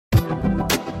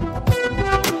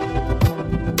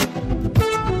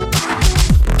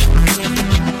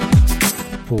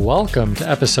Welcome to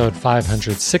episode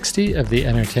 560 of the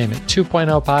Entertainment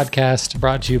 2.0 podcast,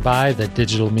 brought to you by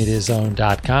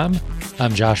thedigitalmediazone.com.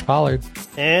 I'm Josh Pollard.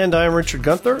 And I'm Richard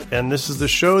Gunther, and this is the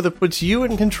show that puts you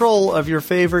in control of your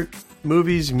favorite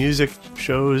movies, music,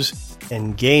 shows,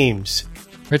 and games.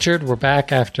 Richard, we're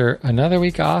back after another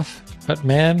week off, but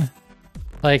man,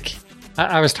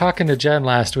 I was talking to Jen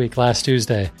last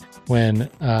Tuesday, when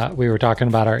we were talking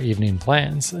about our evening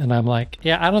plans, and I'm like,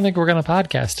 yeah, I don't think we're going to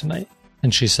podcast tonight.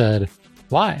 And she said,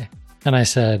 why? And I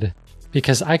said,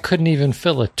 because I couldn't even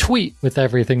fill a tweet with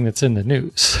everything that's in the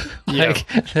news.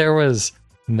 There was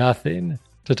nothing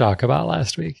to talk about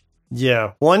last week.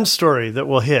 Yeah, one story that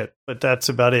will hit, but that's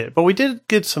about it. But we did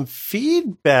get some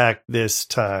feedback this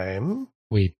time.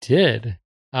 We did.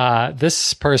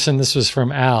 This was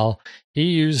from Al. He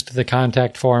used the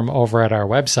contact form over at our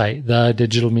website,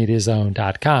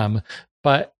 thedigitalmediazone.com.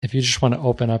 But if you just want to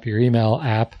open up your email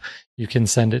app, you can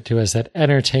send it to us at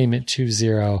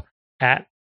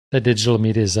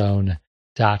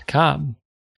entertainment20@thedigitalmediazone.com.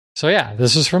 So yeah,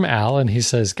 this was from Al, and he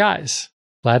says, guys,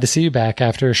 glad to see you back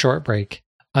after a short break.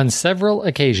 On several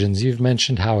occasions, you've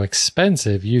mentioned how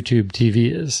expensive YouTube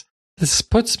TV is. This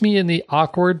puts me in the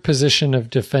awkward position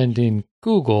of defending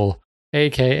Google,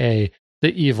 aka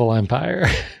the evil empire.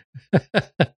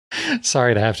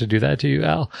 Sorry to have to do that to you,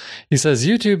 Al. He says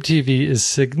YouTube TV is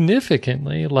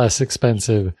significantly less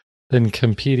expensive than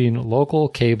competing local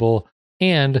cable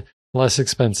and less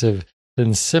expensive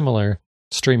than similar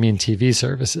streaming TV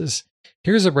services.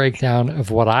 Here's a breakdown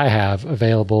of what I have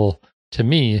available to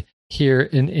me here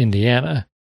in Indiana.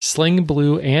 Sling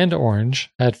Blue and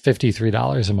Orange at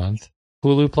 $53 a month.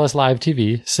 Hulu plus Live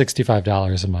TV,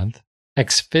 $65 a month.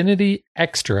 Xfinity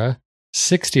Extra,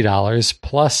 $60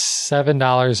 plus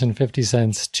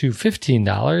 $7.50 to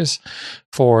 $15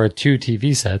 for 2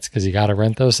 TV sets, because you got to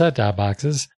rent those set-top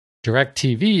boxes.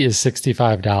 DirecTV is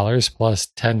 $65 plus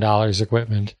 $10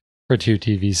 equipment for 2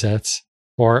 TV sets.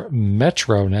 Or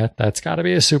MetroNet, that's got to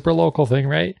be a super local thing,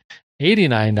 right?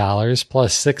 $89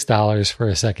 plus $6 for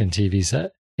a second TV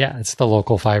set. Yeah, it's the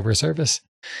local fiber service.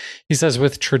 He says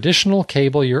with traditional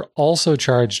cable, you're also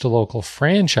charged a local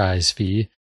franchise fee,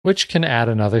 which can add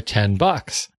another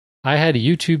 $10. I had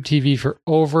YouTube TV for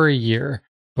over a year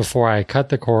before I cut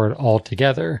the cord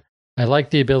altogether. I like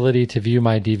the ability to view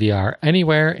my DVR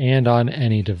anywhere and on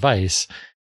any device,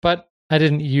 but I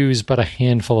didn't use but a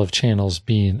handful of channels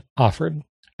being offered.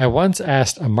 I once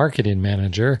asked a marketing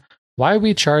manager why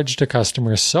we charged a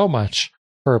customer so much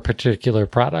for a particular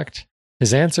product.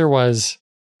 His answer was,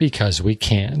 because we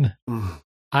can.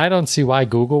 I don't see why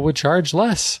Google would charge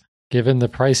less, given the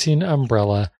pricing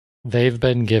umbrella they've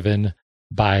been given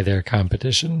by their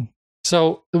competition.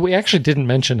 So we actually didn't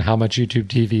mention how much YouTube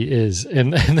TV is in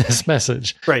this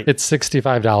message. Right. It's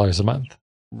 $65 a month.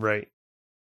 Right.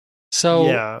 So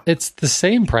yeah, it's the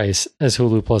same price as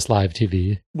Hulu plus Live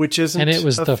TV. Which isn't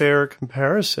a fair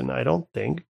comparison, I don't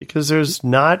think, because there's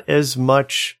not as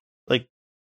much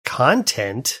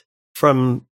content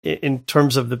in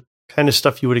terms of the kind of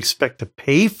stuff you would expect to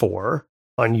pay for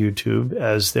on YouTube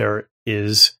as there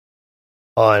is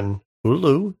on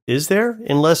Hulu. Is there?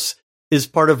 Unless is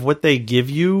part of what they give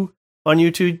you on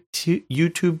YouTube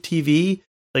TV,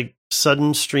 like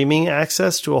sudden streaming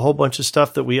access to a whole bunch of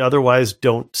stuff that we otherwise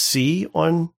don't see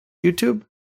on YouTube.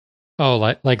 Oh,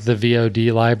 like the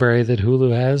VOD library that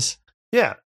Hulu has?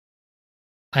 Yeah.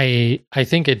 I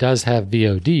think it does have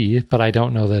VOD, but I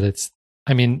don't know that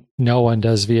no one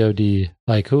does VOD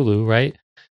like Hulu, right?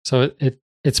 So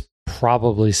it's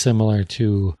probably similar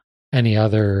to any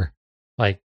other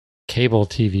cable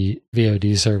TV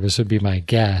VOD service would be my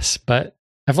guess. But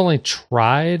I've only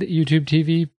tried YouTube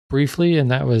TV briefly,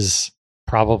 and that was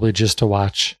probably just to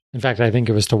watch. In fact, I think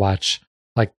it was to watch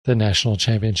the national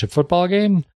championship football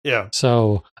game. Yeah.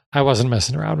 So I wasn't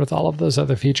messing around with all of those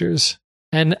other features.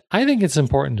 And I think it's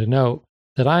important to note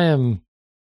that I am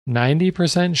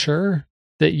 90% sure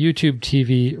that YouTube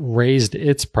TV raised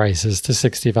its prices to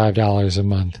 $65 a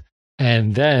month.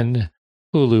 And then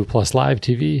Hulu plus Live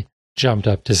TV jumped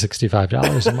up to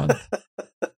 $65 a month.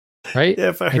 Right?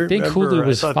 Yeah, I think Hulu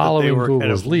was following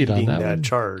Google's lead on that one.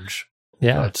 Charge.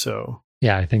 Yeah. So.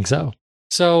 Yeah, I think so.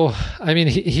 So,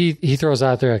 he throws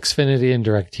out their Xfinity and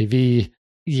DirecTV.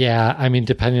 Yeah,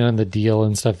 depending on the deal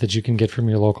and stuff that you can get from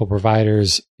your local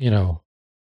providers,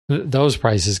 those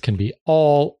prices can be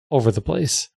all over the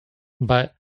place.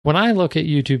 But when I look at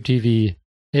YouTube TV,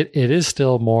 it is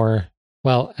still more,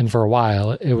 and for a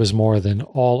while, it was more than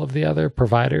all of the other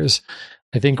providers.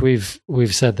 I think we've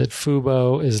said that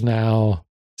Fubo is now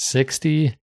 60.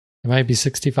 It might be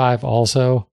 65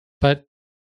 also. But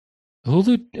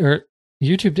Hulu or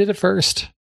YouTube did it first.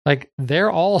 Like,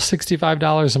 they're all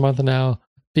 $65 a month now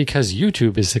because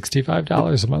YouTube is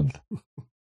 $65 a month.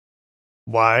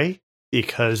 Why?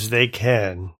 Because they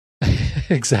can.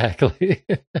 Exactly.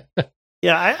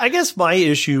 Yeah, I guess my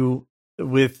issue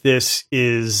with this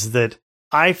is that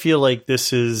I feel like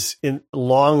this is, in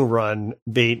long run,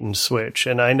 bait and switch.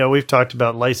 And I know we've talked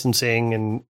about licensing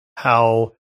and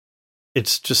how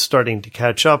it's just starting to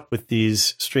catch up with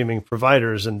these streaming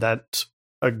providers, and that's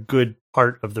a good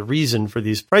part of the reason for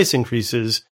these price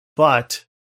increases. But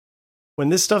when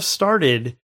this stuff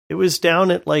started, it was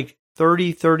down at like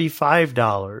 $30,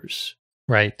 $35.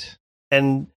 Right.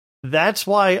 And that's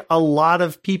why a lot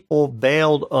of people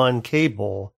bailed on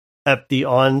cable at the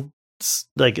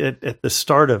at the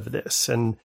start of this.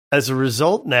 And as a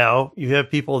result, now you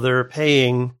have people that are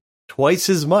paying twice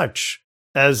as much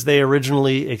as they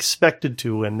originally expected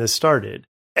to when this started.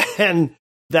 And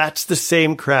that's the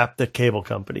same crap that cable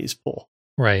companies pull.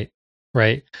 Right.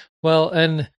 Right. Well,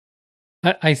 and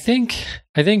I think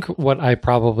what I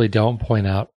probably don't point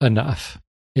out enough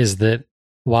is that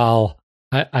while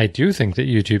I do think that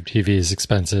YouTube TV is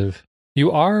expensive,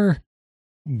 you are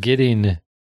getting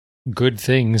good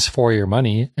things for your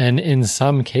money, and in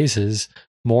some cases,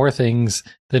 more things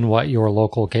than what your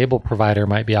local cable provider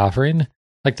might be offering.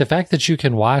 Like, the fact that you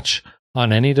can watch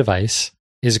on any device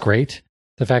is great.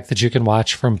 The fact that you can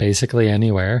watch from basically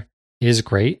anywhere is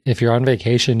great. If you're on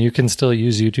vacation, you can still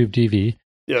use YouTube TV.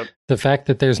 Yep. The fact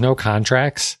that there's no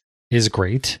contracts is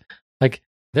great. Like,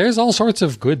 there's all sorts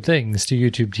of good things to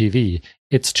YouTube TV.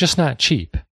 It's just not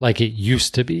cheap like it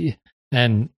used to be.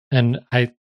 And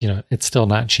it's still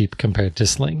not cheap compared to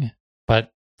Sling,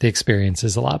 but the experience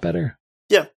is a lot better.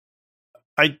 Yeah.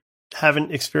 I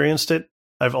haven't experienced it.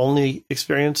 I've only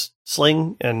experienced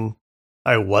Sling, and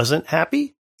I wasn't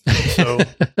happy. So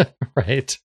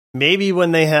right. Maybe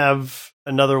when they have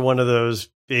another one of those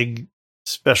big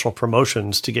special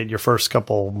promotions to get your first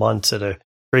couple months at a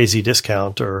crazy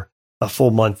discount, or a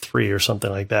full month free or something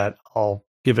like that, I'll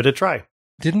give it a try.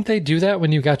 Didn't they do that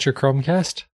when you got your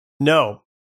Chromecast? No.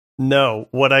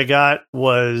 What I got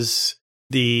was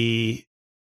the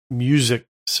music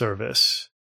service.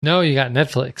 No, you got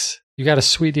Netflix. You got a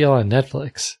sweet deal on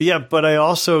Netflix. Yeah, but I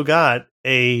also got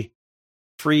a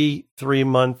free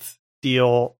 3-month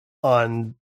deal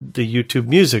on the YouTube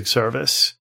music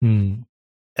service. And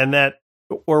that,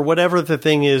 or whatever the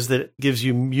thing is that gives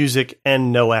you music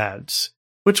and no ads,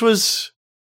 which was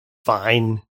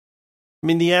fine. I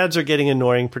mean, the ads are getting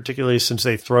annoying, particularly since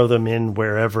they throw them in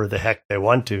wherever the heck they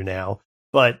want to now.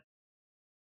 But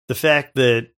the fact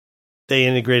that they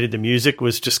integrated the music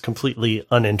was just completely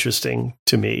uninteresting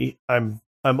to me. I'm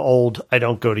old. I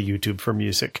don't go to YouTube for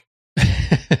music.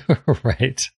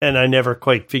 Right. And I never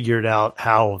quite figured out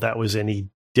how that was any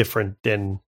different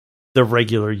than the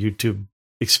regular YouTube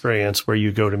experience where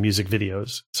you go to music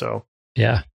videos. So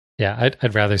yeah,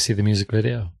 I'd rather see the music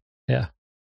video. Yeah.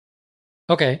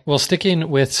 Okay, well, sticking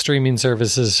with streaming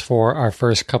services for our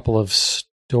first couple of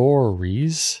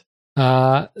stories,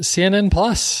 CNN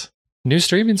Plus, new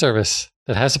streaming service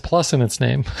that has a plus in its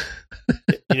name.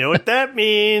 You know what that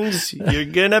means? You're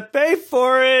gonna pay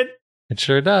for it. It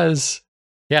sure does.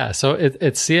 Yeah, so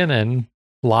it's CNN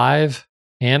live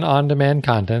and on-demand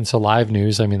content. So live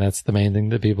news. I mean, that's the main thing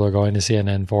that people are going to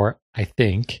CNN for. I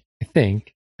think.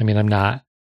 I mean, I'm not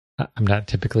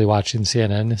typically watching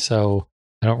CNN, so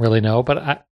I don't really know.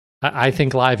 But I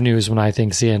think live news when I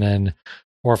think CNN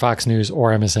or Fox News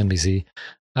or MSNBC.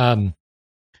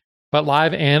 But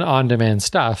live and on-demand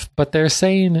stuff. But they're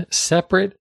saying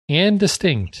separate and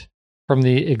distinct from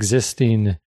the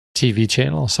existing TV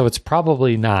channel. So it's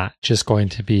probably not just going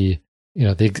to be,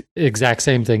 the exact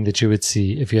same thing that you would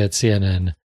see if you had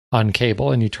CNN on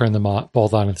cable and you turn them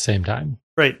both on at the same time.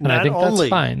 Right. And I think that's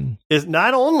fine.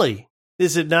 Not only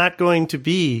is it not going to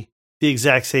be the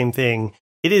exact same thing,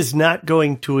 it is not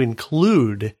going to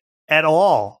include at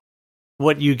all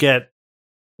what you get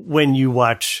when you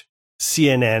watch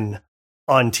CNN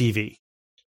on TV.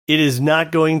 It is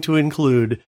not going to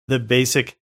include the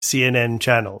basic CNN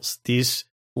channels. These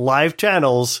live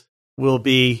channels will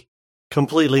be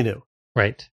completely new.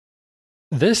 Right.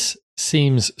 This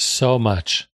seems so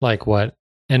much like what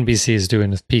NBC is doing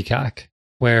with Peacock,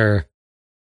 where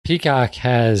Peacock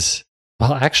has,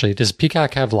 well, actually, does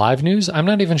Peacock have live news? I'm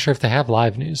not even sure if they have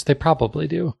live news. They probably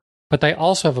do. But they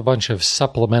also have a bunch of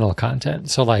supplemental content.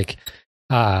 So like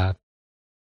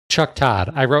Chuck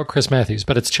Todd, I wrote Chris Matthews,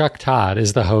 but it's Chuck Todd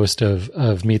is the host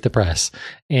of Meet the Press.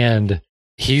 And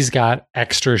he's got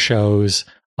extra shows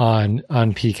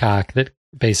on Peacock that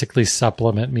basically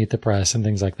supplement Meet the Press and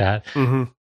things like that. Mm-hmm.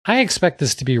 I expect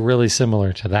this to be really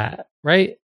similar to that,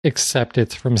 right? Except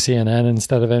it's from CNN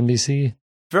instead of NBC.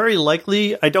 very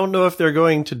likely. I don't know if they're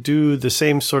going to do the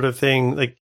same sort of thing.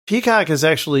 Like Peacock has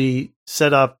actually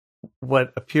set up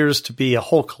what appears to be a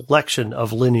whole collection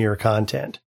of linear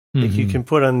content. Like you can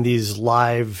put on these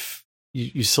live,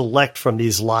 you select from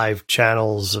these live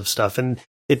channels of stuff. And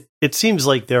it seems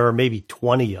like there are maybe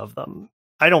 20 of them.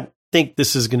 I don't think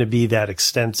this is going to be that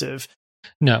extensive.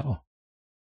 No,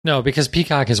 because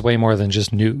Peacock is way more than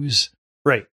just news.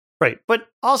 Right. But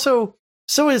also,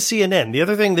 so is CNN. The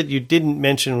other thing that you didn't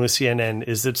mention with CNN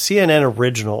is that CNN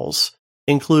Originals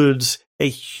includes a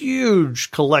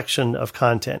huge collection of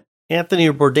content. Anthony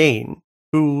Bourdain,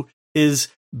 who is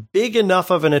big enough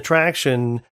of an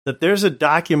attraction that there's a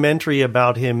documentary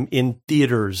about him in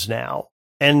theaters now.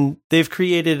 And they've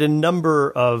created a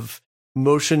number of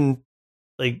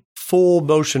full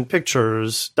motion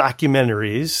pictures,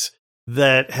 documentaries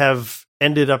that have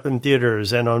ended up in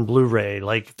theaters and on Blu-ray,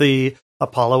 like the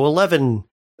Apollo 11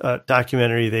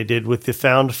 documentary they did with the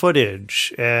found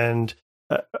footage and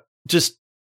just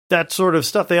that sort of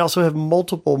stuff. They also have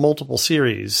multiple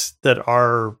series that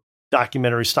are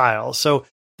documentary style. So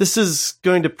this is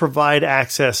going to provide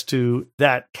access to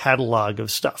that catalog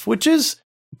of stuff, which is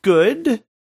good.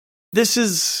 This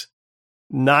is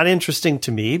not interesting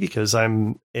to me because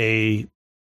I'm a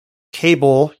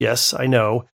cable, yes, I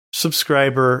know,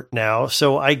 subscriber now.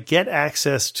 So I get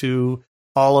access to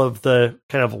all of the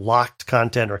kind of locked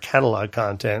content or catalog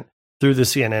content through the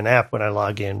CNN app when I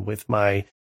log in with my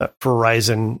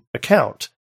Verizon account.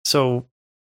 So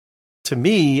to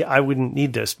me, I wouldn't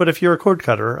need this. But if you're a cord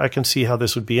cutter, I can see how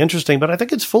this would be interesting. But I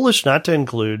think it's foolish not to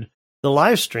include the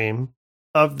live stream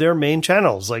of their main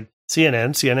channels like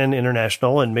CNN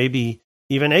International, and maybe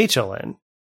even HLN.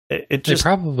 It just, they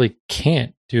probably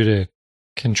can't due to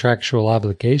contractual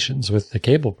obligations with the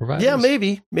cable providers. Yeah,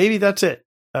 maybe that's it.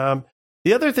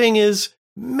 The other thing is,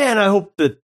 man, I hope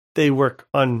that they work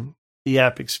on the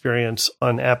app experience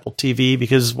on Apple TV,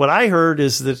 because what I heard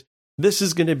is that this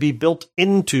is going to be built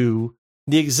into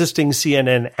the existing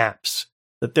CNN apps,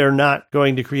 that they're not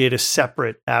going to create a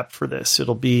separate app for this.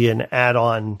 It'll be an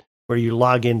add-on where you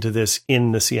log into this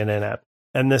in the CNN app.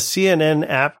 And the CNN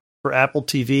app for Apple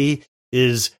TV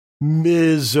is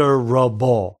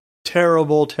miserable.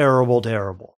 Terrible.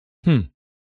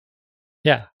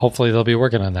 Yeah, hopefully they'll be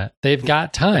working on that. They've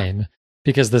got time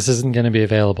because this isn't going to be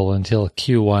available until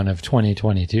Q1 of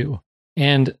 2022.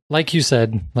 And like you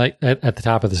said, like at the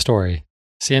top of the story,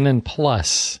 CNN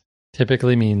Plus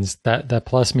typically means that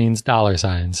plus means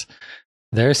 $.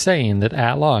 They're saying that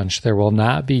at launch, there will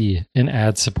not be an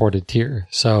ad-supported tier.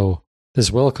 So this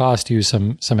will cost you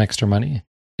some extra money.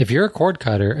 If you're a cord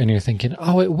cutter and you're thinking,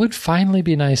 oh, it would finally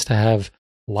be nice to have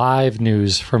live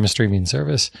news from a streaming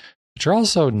service, but you're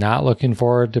also not looking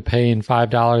forward to paying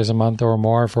 $5 a month or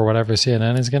more for whatever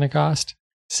CNN is going to cost,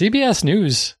 CBS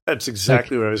News. That's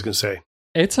exactly what I was going to say.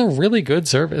 It's a really good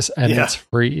service and it's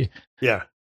free. Yeah.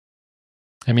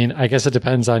 I mean, I guess it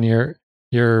depends on your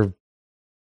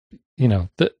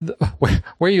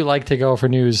where you like to go for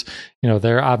news. You know,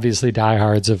 there are obviously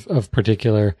diehards of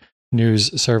particular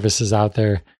news services out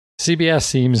there. CBS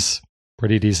seems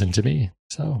pretty decent to me.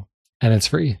 So, and it's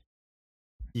free.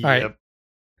 Yep. All right.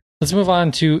 Let's move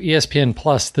on to ESPN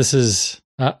Plus. This is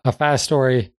a fast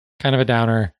story, kind of a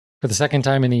downer. For the second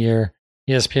time in a year,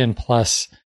 ESPN Plus,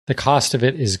 the cost of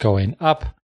it is going up,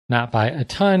 not by a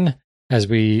ton, as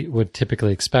we would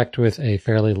typically expect with a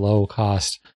fairly low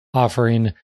cost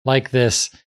offering like this.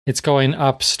 It's going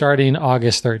up starting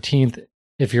August 13th.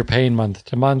 If you're paying month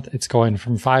to month, it's going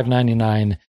from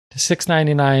 $5.99 to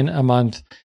 $6.99 a month.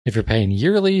 If you're paying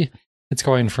yearly, it's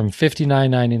going from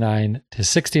 $59.99 to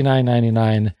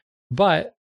 $69.99.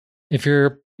 But if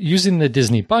you're using the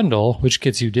Disney bundle, which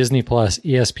gets you Disney Plus,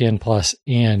 ESPN Plus,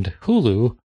 and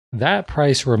Hulu, that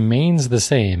price remains the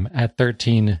same at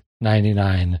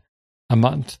 $13.99 a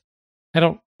month. I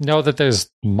don't know that there's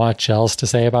much else to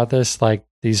say about this. Like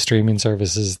these streaming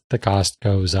services, the cost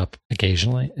goes up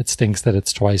occasionally. It stinks that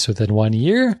it's twice within 1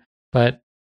 year, but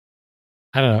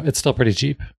I don't know. It's still pretty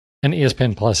cheap. And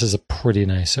ESPN Plus is a pretty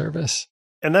nice service.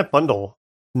 And that bundle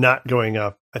not going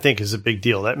up, I think, is a big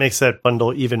deal. That makes that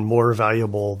bundle even more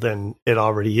valuable than it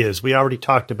already is. We already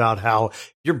talked about how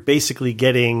you're basically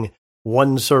getting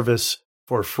one service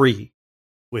for free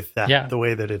with that, the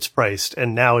way that it's priced.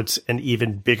 And now it's an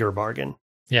even bigger bargain.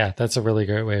 Yeah, that's a really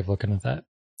great way of looking at that.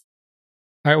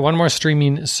 All right, one more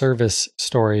streaming service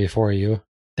story for you.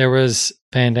 There was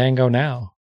Fandango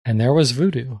Now, and there was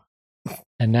Vudu.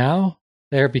 And now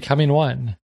they're becoming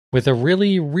one with a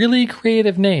really, really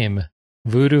creative name,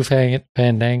 Vudu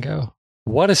Fandango.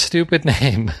 What a stupid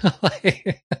name.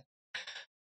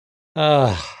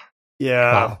 Yeah.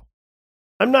 Wow.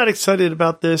 I'm not excited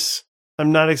about this.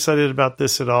 I'm not excited about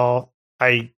this at all.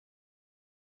 I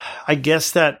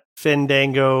guess that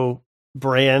Fandango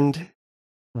brand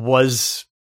was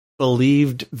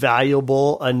believed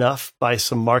valuable enough by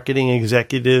some marketing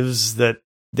executives that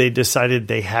they decided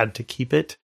they had to keep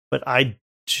it. But I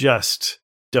just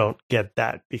don't get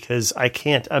that, because I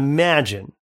can't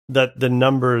imagine that the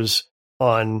numbers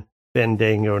on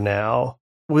Fandango now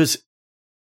was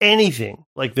anything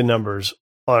like the numbers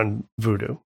on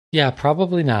Vudu. Yeah,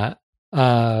 probably not.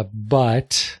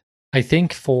 But I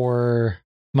think for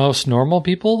most normal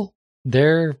people,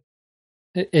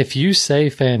 if you say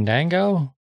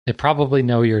Fandango, they probably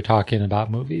know you're talking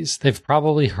about movies. They've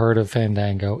probably heard of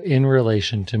Fandango in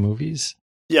relation to movies.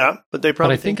 Yeah, but they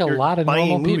probably I think a lot of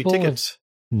normal movie people tickets.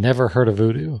 Never heard of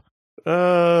Vudu.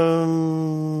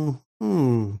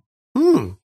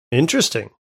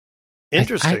 Interesting.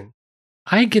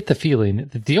 I get the feeling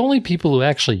that the only people who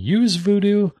actually use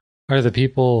Vudu are the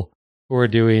people who are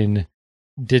doing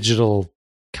digital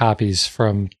copies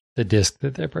from the disc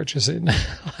that they're purchasing.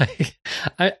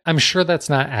 I'm sure that's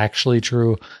not actually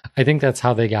true. I think that's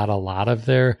how they got a lot of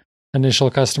their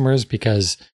initial customers,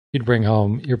 because you'd bring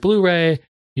home your Blu-ray,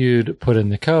 you'd put in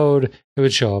the code, it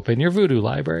would show up in your Vudu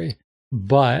library.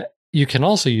 But you can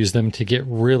also use them to get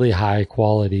really high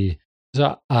quality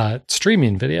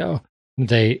streaming video.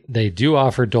 They do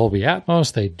offer Dolby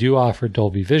Atmos, they do offer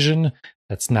Dolby Vision.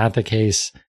 That's not the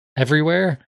case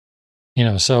everywhere.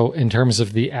 So in terms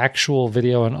of the actual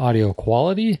video and audio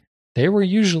quality, they were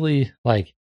usually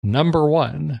like number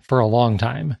one for a long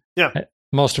time. Yeah.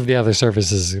 Most of the other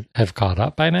services have caught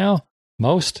up by now.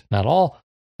 Most, not all.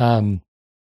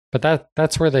 But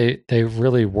that's where they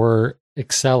really were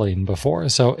excelling before.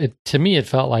 So to me, it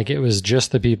felt like it was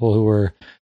just the people who were,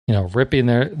 ripping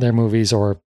their movies,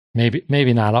 or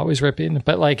maybe not always ripping,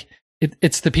 but like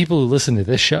it's the people who listen to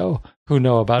this show who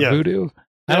know about Vudu.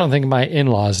 I don't think my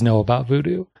in-laws know about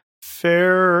Vudu.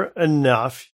 Fair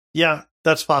enough. Yeah,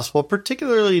 that's possible.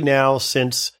 Particularly now,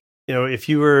 since, if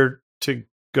you were to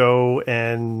go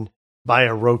and buy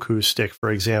a Roku stick,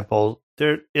 for example,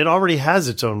 it already has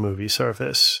its own movie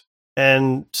service.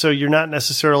 And so you're not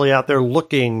necessarily out there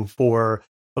looking for,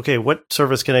 okay, what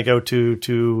service can I go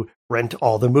to rent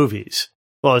all the movies?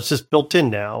 Well, it's just built in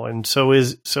now. And so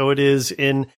it is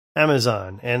in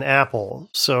Amazon and Apple.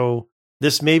 So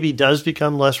this maybe does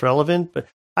become less relevant, but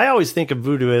I always think of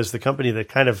Vudu as the company that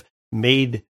kind of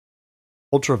made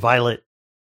ultraviolet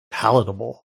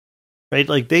palatable, right?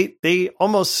 Like they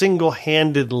almost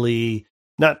single-handedly,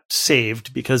 not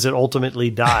saved because it ultimately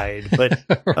died, but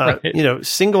right.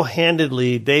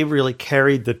 Single-handedly, they really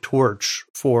carried the torch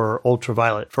for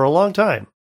ultraviolet for a long time.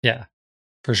 Yeah,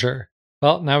 for sure.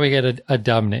 Well, now we get a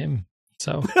dumb name.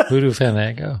 So Vudu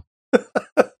Fandango.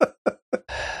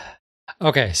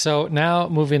 Okay, so now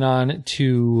moving on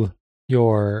to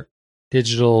your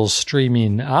digital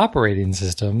streaming operating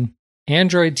system,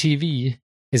 Android TV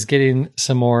is getting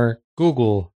some more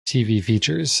Google TV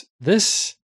features.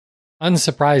 This,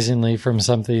 unsurprisingly from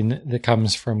something that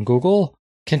comes from Google,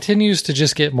 continues to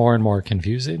just get more and more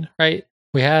confusing, right?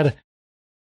 We had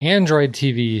Android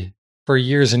TV for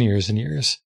years and years and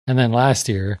years. And then last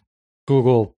year,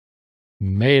 Google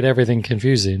made everything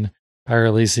confusing by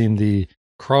releasing the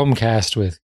Chromecast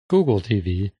with Google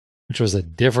TV, which was a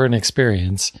different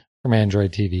experience from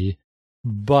Android TV.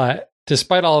 But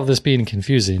despite all of this being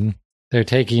confusing, they're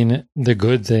taking the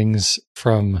good things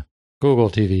from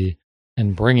Google TV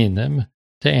and bringing them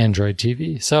to Android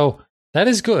TV. So that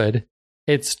is good.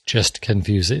 It's just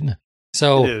confusing.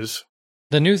 So it is.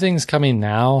 The new things coming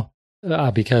now,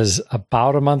 because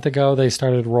about a month ago, they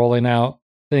started rolling out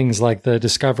things like the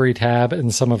Discovery tab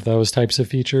and some of those types of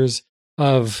features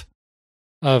of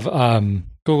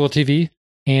Google TV.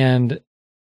 And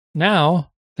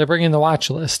now they're bringing the watch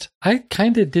list. I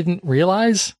kind of didn't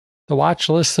realize the watch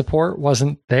list support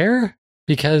wasn't there,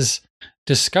 because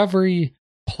Discovery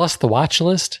plus the watch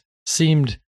list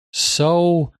seemed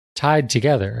so tied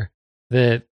together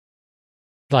that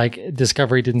like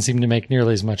Discovery didn't seem to make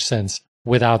nearly as much sense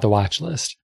without the watch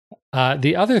list.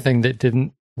 The other thing that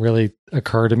didn't really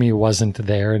occur to me, wasn't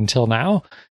there until now,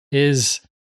 is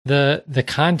the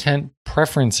content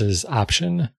preferences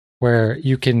option, where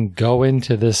you can go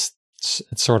into this,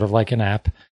 it's sort of like an app,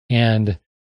 and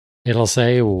it'll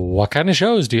say, what kind of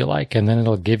shows do you like? And then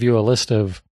it'll give you a list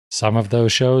of some of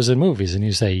those shows and movies. And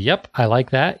you say, yep, I like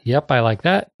that. Yep, I like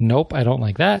that. Nope, I don't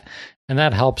like that. And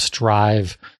that helps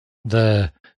drive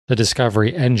the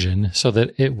Discovery engine so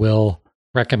that it will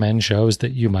recommend shows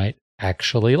that you might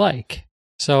actually like.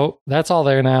 So that's all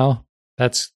there now.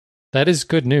 That is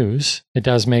good news. It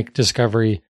does make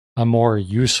Discovery a more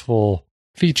useful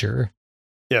feature.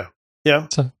 Yeah.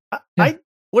 So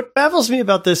What baffles me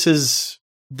about this is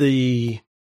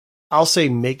I'll say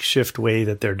makeshift way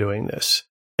that they're doing this.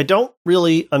 I don't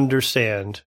really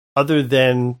understand, other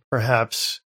than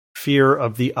perhaps fear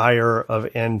of the ire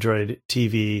of Android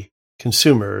TV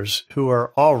consumers who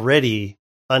are already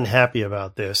unhappy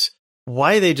about this,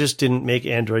 why they just didn't make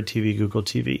Android TV Google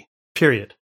TV.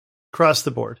 Period. Across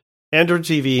the board. Android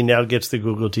TV now gets the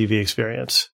Google TV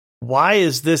experience. Why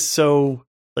is this so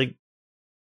like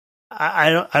I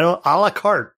don't a la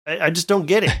carte? I just don't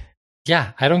get it.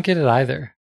 Yeah, I don't get it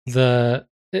either.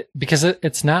 Because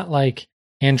it's not like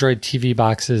Android TV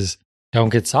boxes don't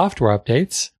get software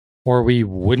updates, or we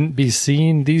wouldn't be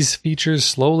seeing these features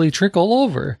slowly trickle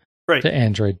over to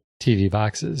Android TV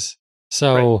boxes.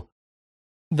 So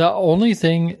the only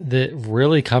thing that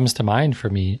really comes to mind for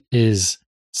me is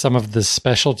some of the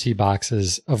specialty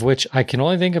boxes, of which I can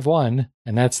only think of one,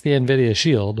 and that's the NVIDIA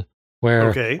Shield,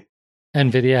 where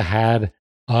NVIDIA had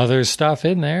other stuff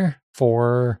in there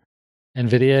for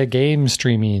NVIDIA game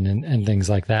streaming and things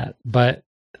like that. But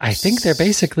I think they're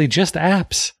basically just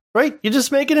apps. Right. You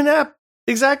just make it an app.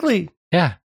 Exactly.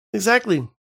 Yeah. Exactly.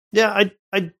 Yeah,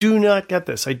 I do not get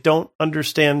this. I don't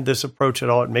understand this approach at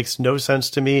all. It makes no sense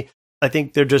to me. I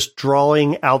think they're just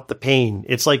drawing out the pain.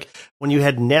 It's like when you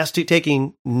had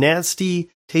taking nasty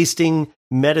tasting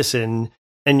medicine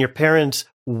and your parents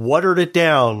watered it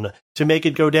down to make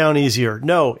it go down easier.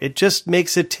 No, it just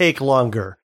makes it take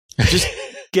longer. Just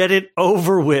get it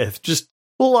over with. Just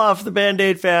pull off the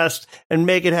Band-Aid fast and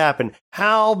make it happen.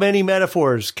 How many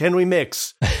metaphors can we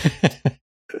mix?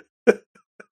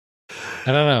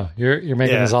 I don't know. You're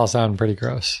making this all sound pretty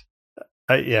gross.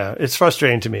 Yeah, it's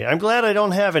frustrating to me. I'm glad I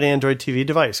don't have an Android TV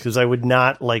device because I would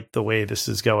not like the way this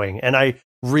is going. And I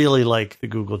really like the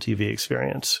Google TV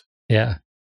experience. Yeah.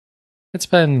 It's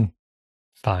been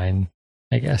fine,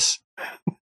 I guess.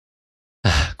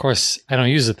 Of course, I don't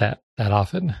use it that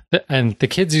often. And the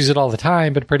kids use it all the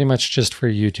time, but pretty much just for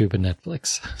YouTube and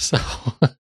Netflix. So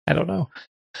I don't know.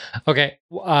 Okay,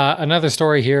 another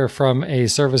story here from a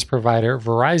service provider,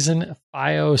 Verizon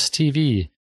Fios TV.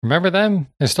 Remember them?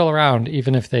 They're still around,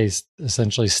 even if they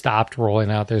essentially stopped rolling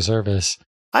out their service.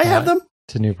 I have them.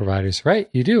 To new providers. Right,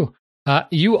 you do.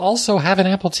 You also have an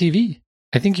Apple TV.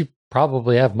 I think you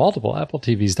probably have multiple Apple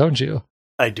TVs, don't you?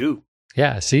 I do.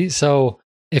 Yeah, see? So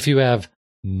if you have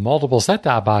multiple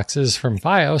set-top boxes from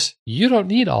Fios, you don't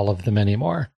need all of them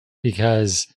anymore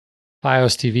because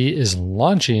Fios TV is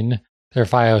launching their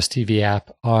Fios TV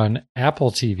app on Apple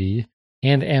TV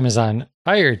and Amazon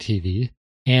Fire TV.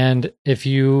 And if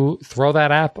you throw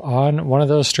that app on one of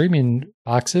those streaming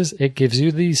boxes, it gives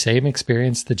you the same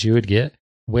experience that you would get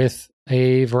with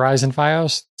a Verizon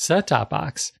Fios set-top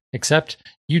box, except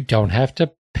you don't have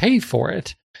to pay for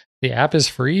it. The app is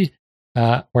free,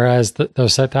 whereas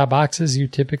those set-top boxes, you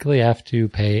typically have to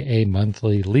pay a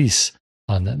monthly lease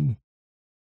on them.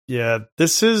 Yeah,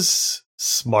 this is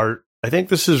smart. I think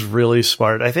this is really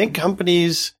smart. I think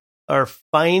companies are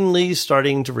finally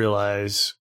starting to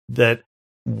realize that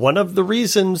one of the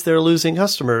reasons they're losing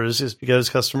customers is because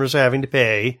customers are having to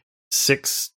pay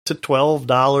 $6 to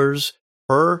 $12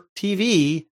 per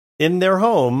TV in their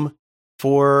home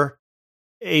for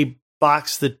a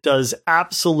box that does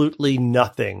absolutely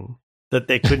nothing that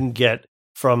they couldn't get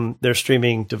from their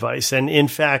streaming device. And in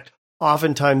fact,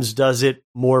 oftentimes does it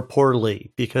more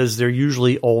poorly because they're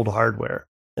usually old hardware.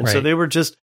 And so they were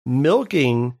just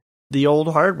milking the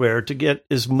old hardware to get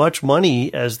as much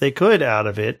money as they could out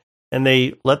of it. And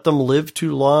they let them live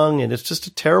too long. And it's just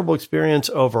a terrible experience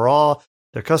overall.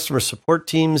 Their customer support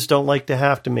teams don't like to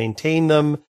have to maintain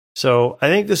them. So I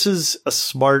think this is a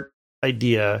smart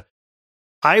idea.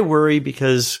 I worry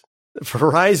because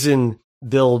Verizon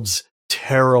builds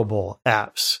terrible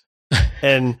apps.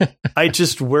 And I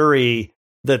just worry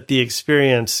that the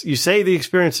experience, you say the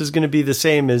experience is going to be the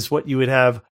same as what you would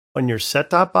have on your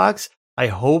set-top box. I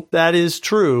hope that is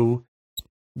true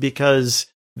because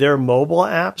their mobile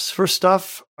apps for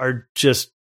stuff are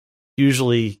just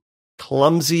usually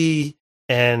clumsy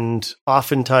and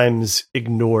oftentimes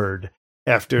ignored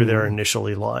after they're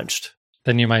initially launched.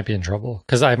 Then you might be in trouble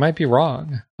because I might be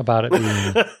wrong about it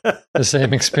being the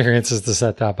same experience as the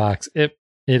set-top box. It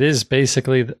is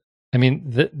basically, I mean,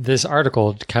 this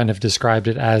article kind of described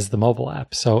it as the mobile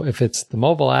app. So if it's the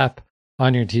mobile app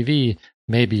on your TV,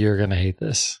 maybe you're going to hate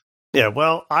this. Yeah,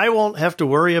 well, I won't have to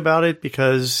worry about it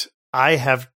because I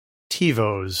have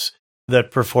TiVos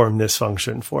that perform this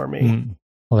function for me.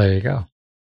 Well, there you go.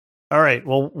 All right.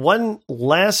 Well, one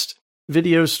last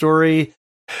video story.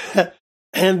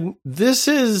 And this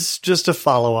is just a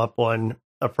follow-up on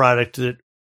a product that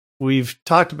we've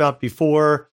talked about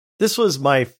before. This was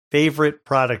my favorite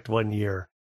product one year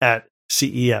at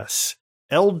CES.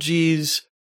 LG's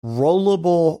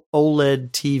rollable OLED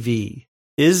TV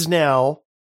is now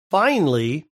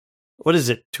finally,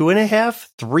 2.5,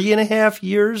 3.5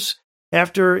 years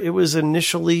after it was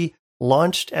initially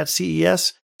launched at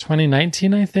CES?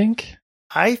 2019, I think.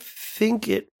 I think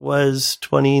it was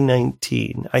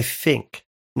 2019. I think.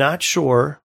 Not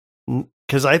sure.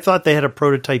 Because I thought they had a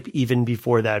prototype even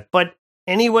before that. But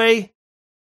anyway,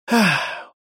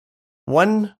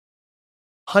 $100,000.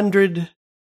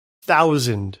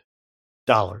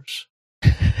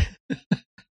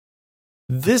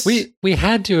 This we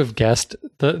had to have guessed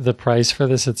the price for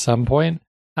this at some point.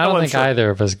 I don't think either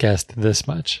of us guessed this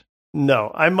much.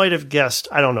 No, I might have guessed,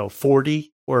 I don't know,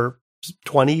 40 or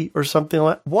 20 or something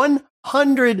like that.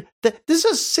 100. This is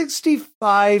a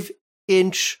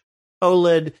 65-inch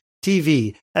OLED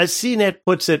TV. As CNET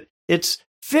puts it, it's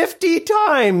 50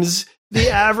 times the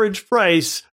average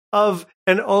price of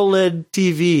an OLED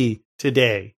TV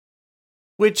today,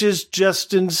 which is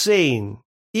just insane.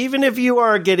 Even if you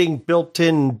are getting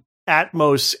built-in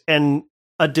Atmos and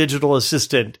a digital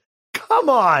assistant, come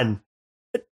on.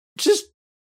 Just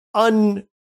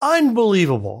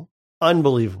unbelievable.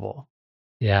 Unbelievable.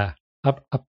 Yeah.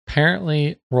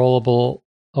 Apparently, rollable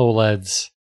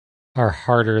OLEDs are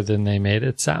harder than they made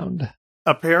it sound.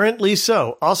 Apparently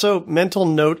so. Also, mental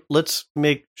note, let's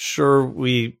make sure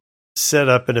we set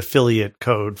up an affiliate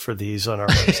code for these on our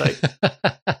website.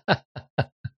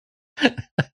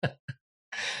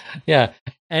 Yeah,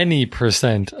 any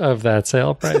 % of that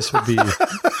sale price would be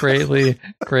greatly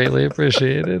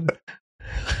appreciated.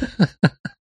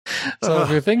 So if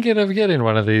you're thinking of getting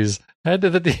one of these, head to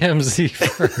the DMZ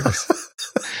first.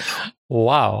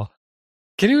 Wow.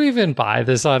 Can you even buy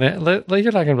this on it? You're not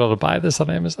going to be able to buy this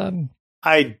on Amazon.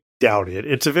 I doubt it.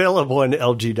 It's available on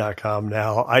LG.com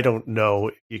now. I don't know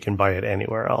if you can buy it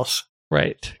anywhere else.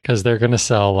 Right, because they're going to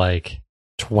sell like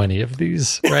 20 of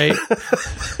these, right?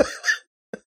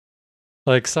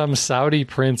 Like some Saudi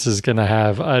prince is going to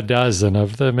have a dozen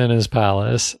of them in his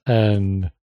palace,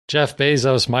 and Jeff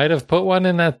Bezos might have put one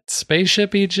in that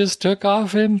spaceship he just took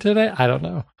off in today. I don't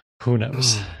know. Who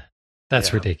knows?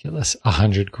 That's ridiculous.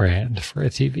 $100,000 for a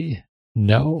TV.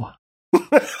 No.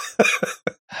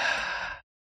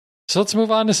 So let's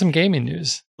move on to some gaming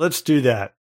news. Let's do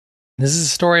that. This is a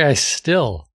story I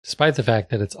still, despite the fact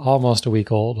that it's almost a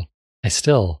week old, I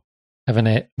still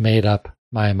haven't made up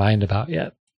my mind about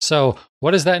yet. So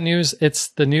what is that news? It's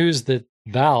the news that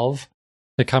Valve,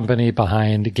 the company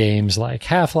behind games like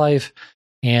Half-Life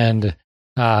and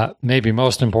maybe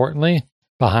most importantly,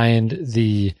 behind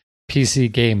the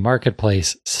PC game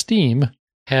marketplace Steam,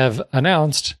 have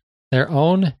announced their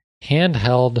own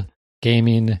handheld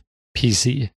gaming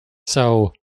PC.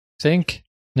 So think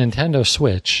Nintendo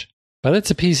Switch, but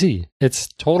it's a PC. It's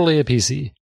totally a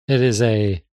PC. It is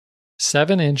a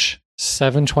 7-inch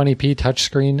 720p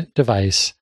touchscreen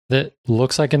device that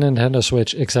looks like a Nintendo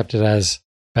Switch, except it has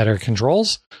better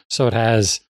controls. So it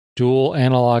has dual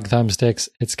analog thumbsticks.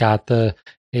 It's got the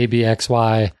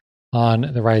ABXY on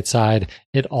the right side.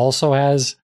 It also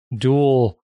has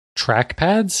dual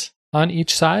trackpads on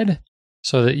each side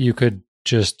so that you could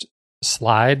just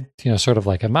slide, sort of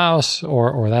like a mouse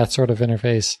or that sort of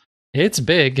interface. It's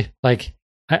big. Like,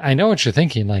 I know what you're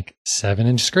thinking, like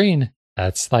 7-inch screen.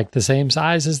 That's like the same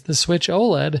size as the Switch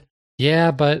OLED.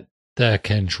 Yeah, but the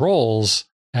controls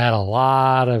add a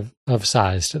lot of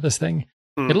size to this thing.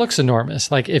 It looks enormous.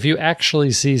 Like if you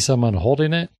actually see someone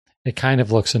holding it, it kind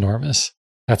of looks enormous.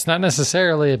 That's not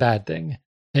necessarily a bad thing.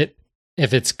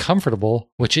 If it's comfortable,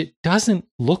 which it doesn't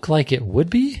look like it would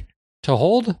be to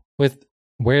hold with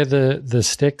where the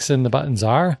sticks and the buttons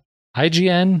are.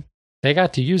 IGN, they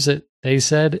got to use it. They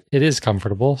said it is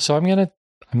comfortable. So I'm gonna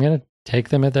take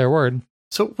them at their word.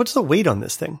 So what's the weight on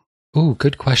this thing? Ooh,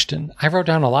 good question. I wrote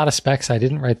down a lot of specs. I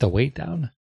didn't write the weight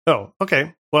down. Oh,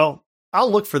 okay. Well, I'll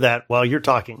look for that while you're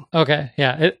talking. Okay,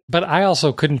 yeah. But I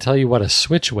also couldn't tell you what a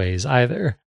Switch weighs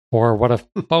either, or what a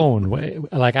phone weighs.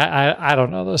 Like I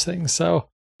don't know those things. So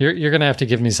you're gonna have to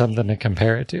give me something to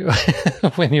compare it to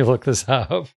when you look this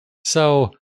up.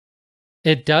 So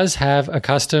it does have a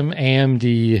custom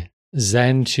AMD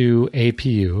Zen 2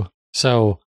 APU.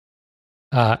 So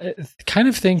kind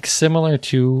of think similar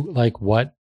to like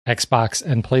what Xbox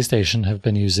and PlayStation have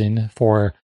been using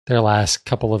for their last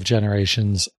couple of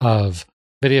generations of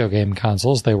video game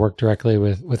consoles. They work directly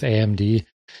with AMD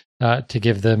to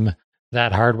give them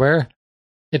that hardware.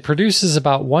 It produces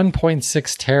about 1.6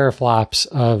 teraflops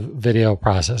of video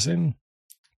processing.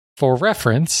 For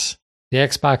reference, the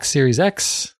Xbox Series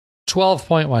X,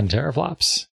 12.1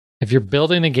 teraflops. If you're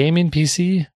building a gaming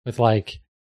PC with like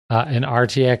an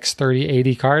RTX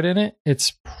 3080 card in it,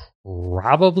 it's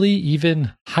probably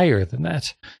even higher than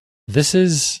that. This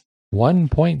is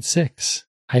 1.6.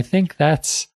 I think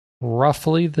that's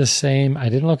roughly the same. I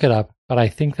didn't look it up, but I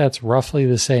think that's roughly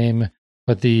the same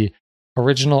what the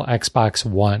original Xbox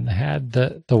One had,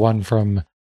 the one from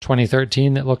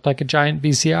 2013 that looked like a giant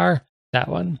VCR, that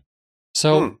one.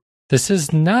 So this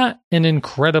is not an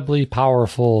incredibly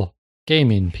powerful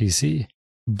gaming PC,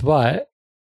 but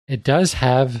it does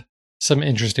have some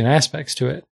interesting aspects to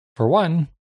it. For one,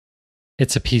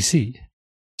 it's a PC.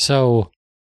 So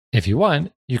if you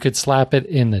want, you could slap it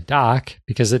in the dock,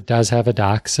 because it does have a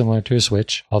dock similar to a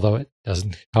Switch, although it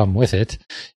doesn't come with it.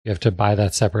 You have to buy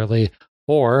that separately.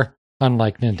 Or,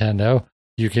 unlike Nintendo,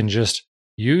 you can just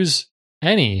use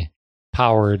any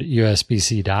powered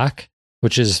USB-C dock,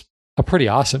 which is a pretty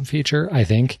awesome feature, I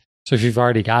think. So if you've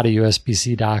already got a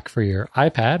USB-C dock for your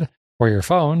iPad or your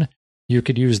phone, you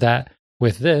could use that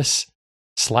with this,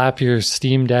 slap your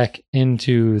Steam Deck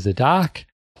into the dock,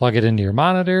 plug it into your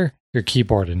monitor, your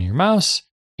keyboard, and your mouse,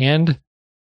 and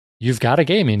you've got a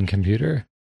gaming computer.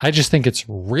 I just think it's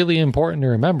really important to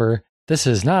remember this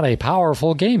is not a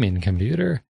powerful gaming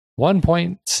computer.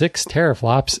 1.6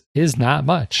 teraflops is not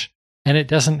much, and it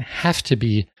doesn't have to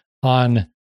be on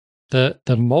the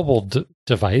mobile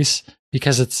device,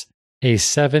 because it's a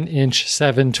 7-inch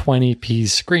 720p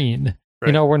screen. Right.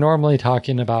 You know, we're normally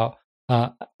talking about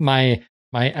my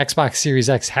Xbox Series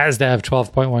X has to have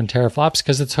 12.1 teraflops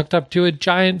because it's hooked up to a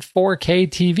giant 4K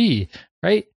TV,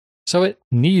 right? So it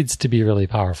needs to be really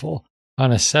powerful.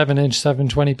 On a 7-inch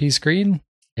 720p screen,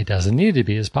 it doesn't need to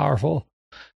be as powerful.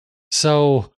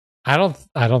 So I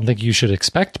don't think you should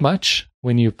expect much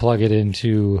when you plug it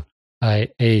into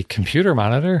a computer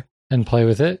monitor and play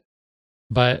with it.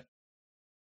 But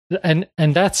and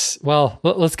that's, well,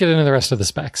 let's get into the rest of the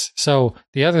specs. So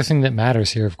the other thing that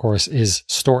matters here, of course, is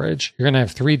storage. You're going to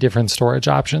have 3 different storage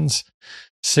options: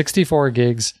 64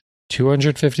 gigs,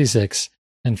 256,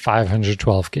 and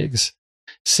 512 gigs.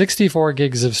 64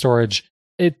 gigs of storage,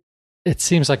 it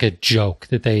seems like a joke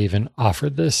that they even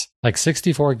offered this. Like,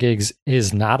 64 gigs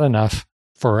is not enough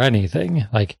for anything.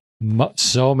 Like,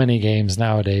 so many games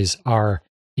nowadays are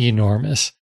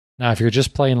enormous. Now, if you're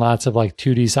just playing lots of like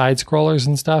 2D side scrollers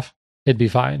and stuff, it'd be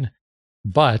fine.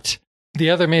 But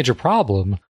the other major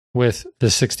problem with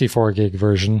the 64 gig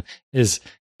version is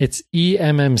it's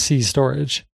eMMC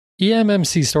storage.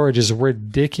 eMMC storage is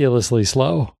ridiculously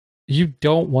slow. You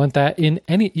don't want that in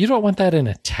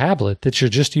a tablet that you're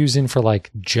just using for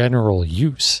like general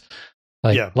use.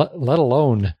 Like, let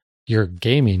alone your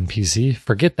gaming PC.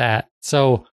 Forget that.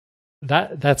 So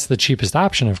that's the cheapest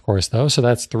option, of course, though. So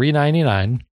that's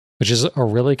 $399. Which is a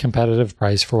really competitive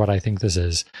price for what I think this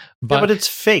is. But it's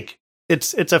fake.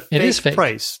 It's a fake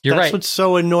price. You're That's right. what's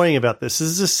so annoying about this. This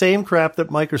is the same crap that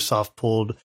Microsoft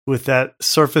pulled with that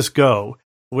Surface Go,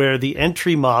 where the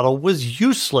entry model was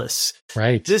useless.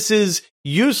 Right. This is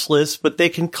useless, but they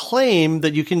can claim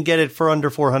that you can get it for under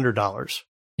 $400.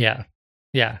 Yeah.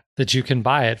 Yeah. That you can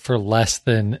buy it for less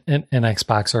than an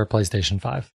Xbox or a PlayStation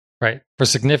 5. Right. For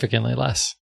significantly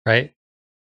less. Right.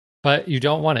 But you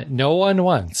don't want it. No one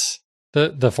wants the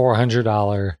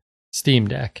 $400 Steam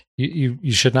Deck.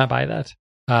 You should not buy that.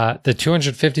 The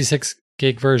 256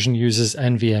 gig version uses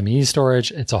NVMe storage.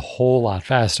 It's a whole lot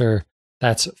faster.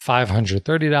 That's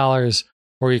 $530,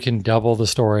 or you can double the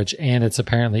storage, and it's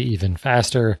apparently even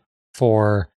faster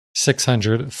for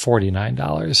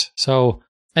 $649. So,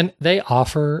 and they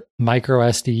offer micro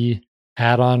SD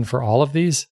add-on for all of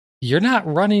these. You're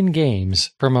not running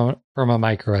games from a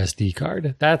micro SD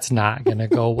card. That's not going to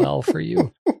go well for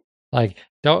you.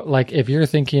 If you're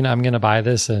thinking I'm going to buy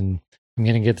this and I'm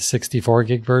going to get the 64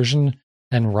 gig version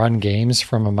and run games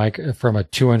from a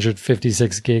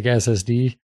 256 gig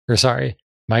SSD,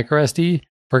 micro SD,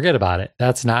 forget about it.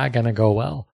 That's not going to go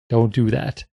well. Don't do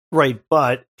that. Right,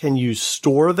 but can you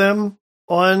store them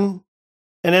on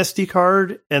an SD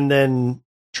card and then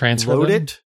transfer load them?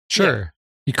 it? Sure, yeah.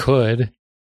 You could.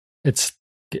 It's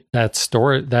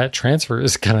that transfer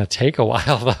is going to take a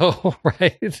while, though,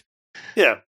 right?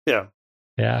 Yeah.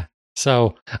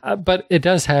 So, but it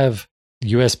does have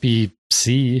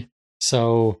USB-C,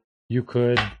 so you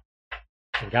could.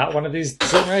 I've got one of these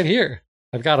sitting right here.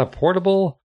 I've got a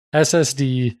portable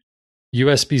SSD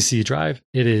USB-C drive.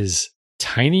 It is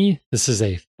tiny. This is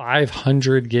a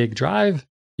 500 gig drive.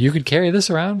 You could carry this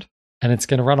around, and it's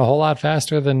going to run a whole lot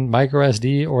faster than micro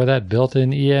SD or that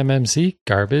built-in eMMC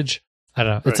garbage. I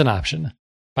don't know. Right. It's an option.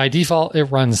 By default, it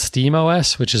runs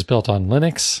SteamOS, which is built on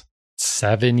Linux.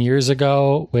 7 years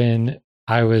ago, when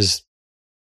I was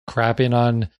crapping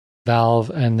on Valve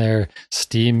and their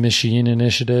Steam Machine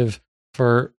initiative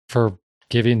for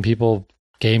giving people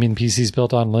gaming PCs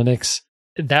built on Linux,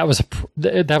 that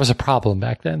was a problem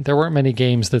back then. There weren't many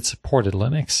games that supported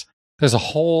Linux. There's a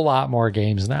whole lot more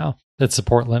games now that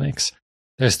support Linux.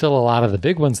 There's still a lot of the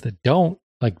big ones that don't.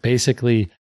 Like basically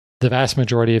the vast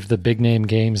majority of the big name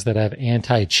games that have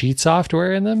anti-cheat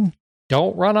software in them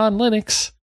don't run on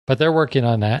Linux, but they're working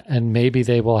on that, and maybe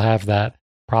they will have that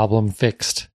problem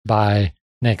fixed by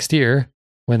next year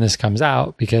when this comes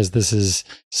out, because this is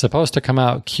supposed to come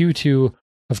out Q2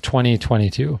 of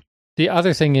 2022. The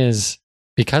other thing is,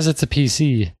 because it's a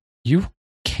PC, you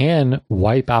can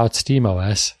wipe out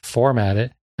SteamOS, format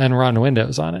it, and run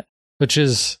Windows on it, which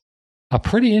is a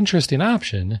pretty interesting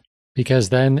option, because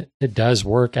then it does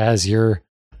work as your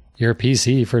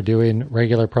PC for doing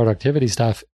regular productivity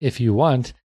stuff if you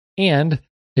want. And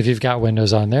if you've got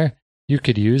Windows on there, you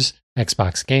could use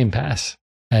Xbox Game Pass,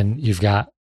 and you've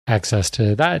got access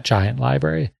to that giant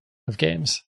library of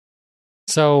games.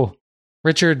 So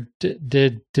Richard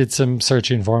did some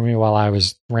searching for me while I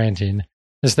was ranting.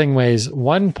 This thing weighs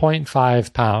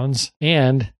 1.5 pounds,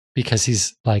 and because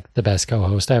he's like the best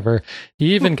co-host ever,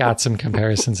 he even got some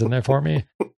comparisons in there for me.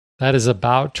 That is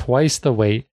about twice the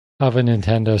weight of a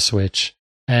Nintendo Switch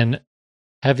and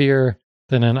heavier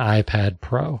than an iPad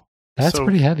Pro. That's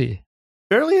pretty heavy.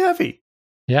 Fairly heavy.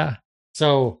 Yeah.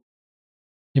 So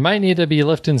you might need to be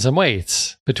lifting some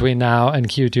weights between now and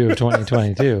Q2 of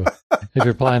 2022 if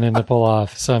you're planning to pull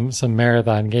off some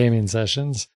marathon gaming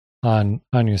sessions on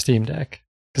your Steam Deck,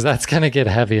 because that's going to get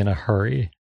heavy in a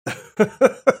hurry.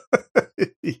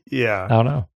 Yeah. I don't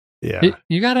know. Yeah.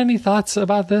 You got any thoughts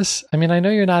about this? I mean, I know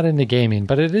you're not into gaming,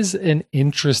 but it is an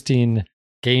interesting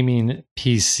gaming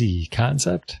PC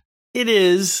concept. It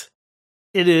is.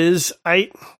 I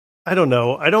don't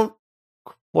know. I don't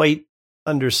quite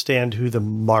understand who the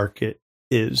market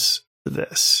is for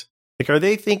this. Like, are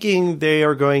they thinking they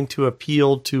are going to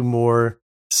appeal to more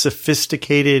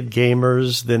sophisticated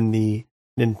gamers than the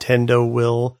Nintendo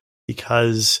will,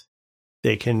 because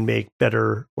they can make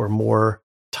better or more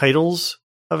titles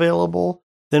available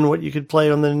than what you could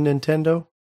play on the Nintendo?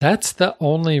 That's the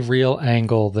only real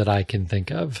angle that I can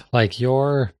think of. Like,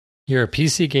 you're a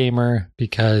PC gamer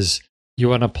because you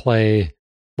want to play,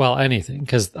 well, anything,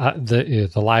 because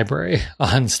the library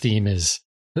on Steam is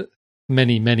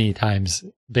many, many times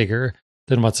bigger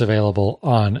than what's available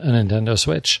on a Nintendo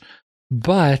Switch.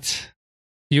 But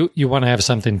you want to have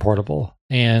something portable,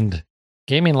 and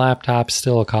gaming laptops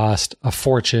still cost a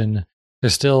fortune. They're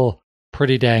still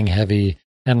pretty dang heavy,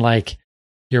 and like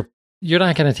you're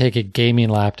not going to take a gaming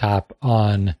laptop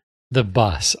on the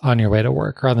bus on your way to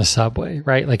work or on the subway,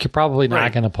 right? Like, you're probably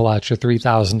not going to pull out your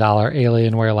 $3,000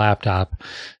 Alienware laptop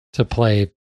to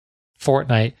play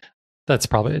Fortnite. That's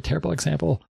probably a terrible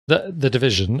example. The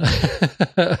Division,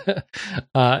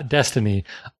 Destiny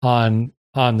on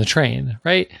the train,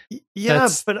 right? Yeah,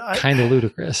 that's kind of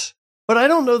ludicrous. But I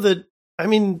don't know that. I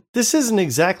mean, this isn't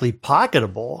exactly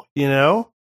pocketable, you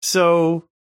know? So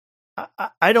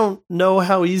I don't know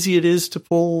how easy it is to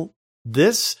pull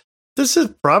this. This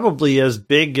is probably as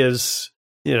big as,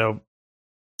 you know,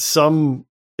 some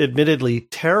admittedly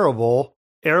terrible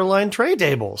airline tray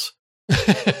tables.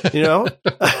 You know?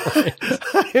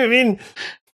 I mean,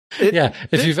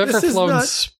 if you've ever flown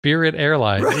Spirit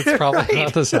Airlines, it's probably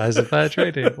not the size of that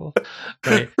tray table.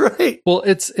 Right. Right. Well,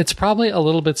 it's probably a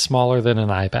little bit smaller than an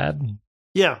iPad.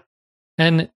 Yeah.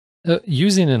 And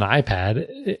using an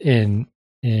iPad in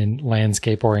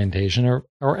landscape orientation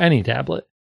or any tablet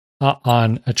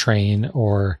on a train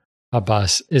or a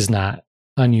bus is not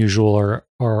unusual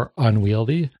or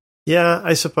unwieldy. Yeah,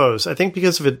 I suppose. I think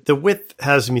because of it, the width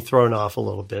has me thrown off a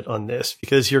little bit on this,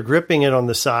 because you're gripping it on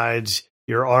the sides.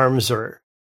 Your arms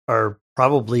are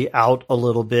probably out a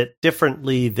little bit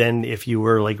differently than if you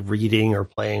were like reading or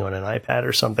playing on an iPad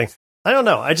or something. I don't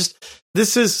know.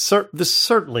 This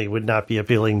certainly would not be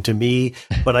appealing to me,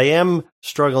 but I am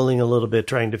struggling a little bit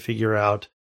trying to figure out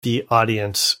the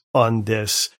audience on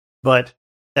this. But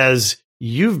as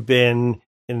you've been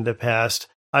in the past,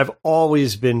 I've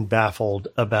always been baffled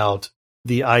about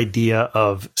the idea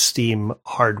of Steam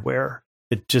hardware.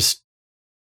 It just,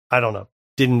 I don't know,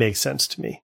 didn't make sense to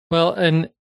me. Well, and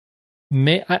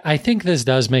I think this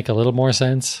does make a little more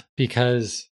sense,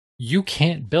 because you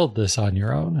can't build this on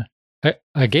your own.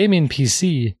 A gaming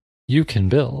PC, you can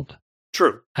build.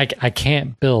 True. I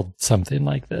can't build something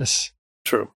like this.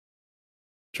 True.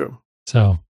 So,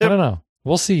 yep. I don't know.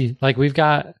 We'll see. Like, we've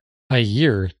got a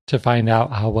year to find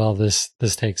out how well this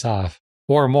takes off,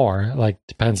 or more. Like,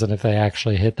 depends on if they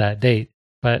actually hit that date.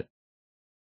 But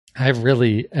I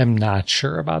really am not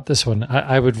sure about this one.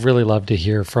 I would really love to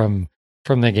hear from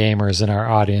the gamers in our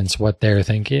audience what they're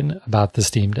thinking about the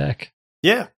Steam Deck.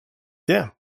 Yeah,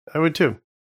 I would too.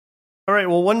 All right.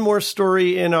 Well, one more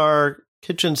story in our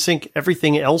kitchen sink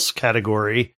everything else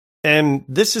category. And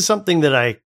this is something that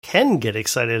I can get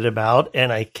excited about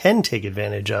and I can take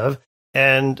advantage of.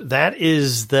 And that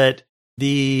is that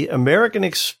the American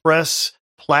Express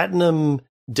Platinum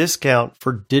discount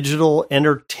for digital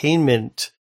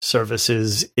entertainment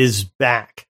services is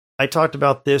back. I talked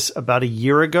about this about a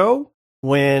year ago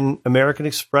when American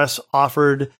Express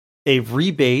offered a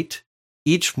rebate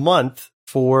each month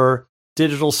for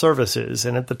digital services.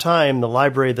 And at the time, the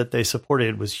library that they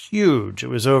supported was huge. It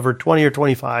was over 20 or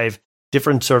 25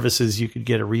 different services you could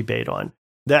get a rebate on.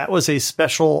 That was a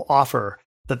special offer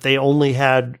that they only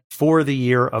had for the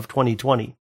year of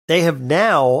 2020. They have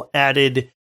now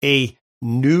added a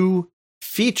new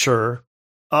feature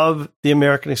of the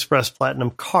American Express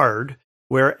Platinum card,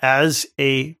 where as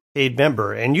a paid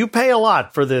member, and you pay a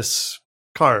lot for this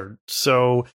card,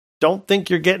 so don't think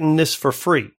you're getting this for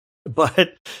free,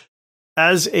 but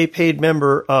as a paid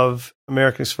member of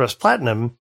American Express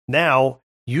Platinum, now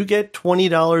you get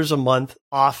 $20 a month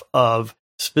off of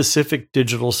specific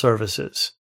digital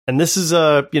services. And this is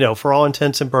a, for all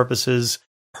intents and purposes,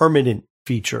 permanent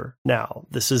feature now.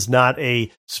 This is not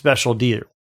a special deal.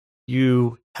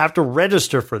 You have to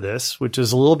register for this, which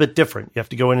is a little bit different. You have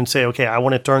to go in and say, okay, I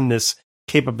want to turn this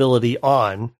capability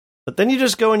on. But then you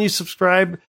just go and you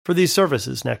subscribe for these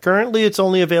services. Now, currently, it's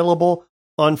only available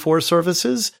on 4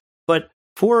 services, but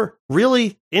 4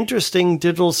 really interesting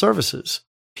digital services: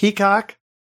 Peacock,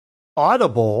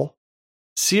 Audible,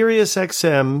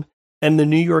 SiriusXM, and the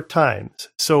New York Times.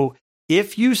 So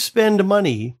if you spend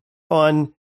money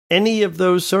on any of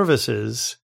those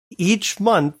services, each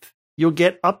month you'll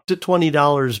get up to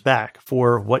 $20 back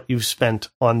for what you've spent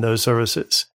on those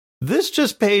services. This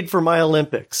just paid for my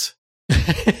Olympics.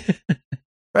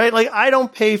 Right? Like, I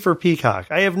don't pay for Peacock.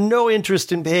 I have no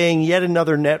interest in paying yet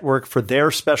another network for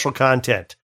their special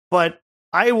content, but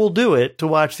I will do it to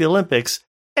watch the Olympics,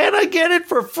 and I get it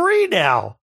for free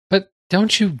now. But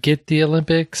don't you get the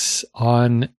Olympics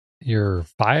on your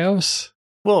Fios?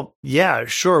 Well, yeah,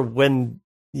 sure. When,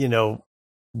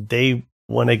 they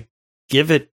want to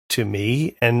give it to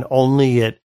me and only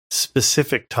at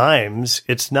specific times,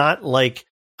 it's not like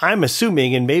I'm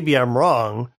assuming, and maybe I'm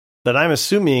wrong, that I'm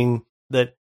assuming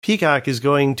that Peacock is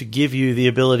going to give you the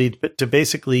ability to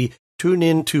basically tune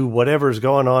into whatever's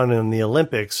going on in the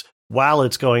Olympics while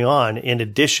it's going on, in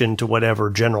addition to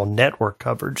whatever general network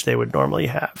coverage they would normally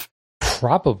have.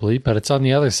 Probably, but it's on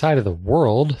the other side of the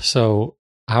world. So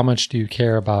how much do you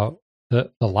care about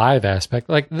the live aspect?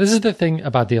 Like, this is the thing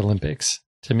about the Olympics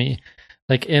to me.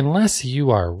 Like, unless you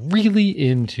are really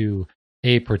into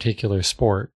a particular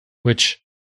sport, which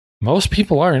most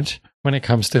people aren't when it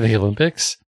comes to the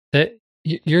Olympics, that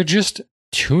you're just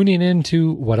tuning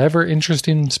into whatever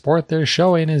interesting sport they're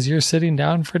showing as you're sitting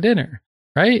down for dinner,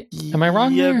 right? Am I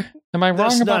wrong there? Am I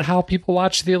wrong about how people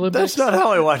watch the Olympics? That's not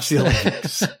how I watch the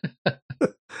Olympics.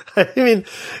 I mean,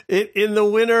 in the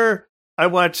winter, I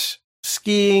watch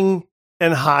skiing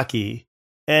and hockey.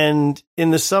 And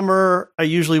in the summer, I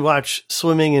usually watch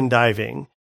swimming and diving.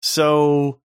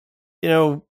 So,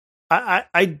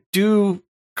 I do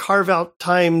carve out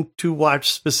time to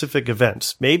watch specific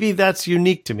events. Maybe that's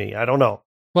unique to me. I don't know.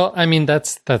 Well, I mean,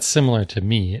 that's similar to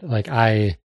me. Like,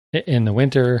 I, in the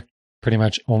winter, pretty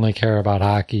much only care about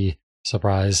hockey,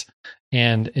 surprise.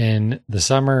 And in the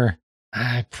summer,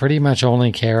 I pretty much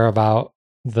only care about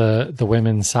the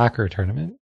women's soccer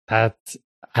tournament. That's,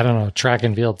 I don't know, track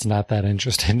and field's not that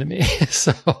interesting to me.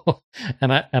 So,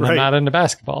 and I'm not into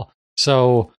basketball.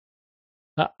 So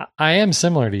I am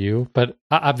similar to you, but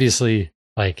obviously,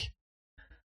 like,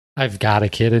 I've got a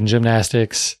kid in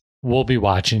gymnastics. We'll be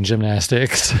watching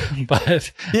gymnastics,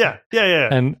 but yeah.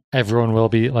 And everyone will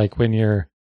be, like, when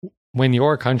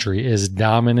your country is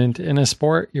dominant in a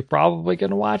sport, you're probably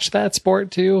going to watch that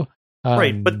sport too.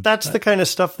 Right. But that's the kind of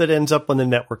stuff that ends up on the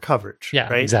network coverage. Yeah,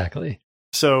 right? Exactly.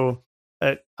 So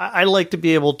I like to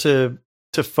be able to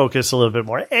focus a little bit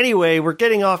more. Anyway, we're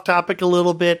getting off topic a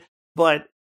little bit, but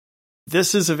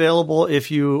this is available if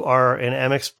you are an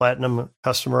Amex Platinum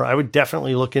customer. I would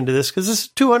definitely look into this because this is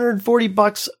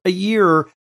 $240 a year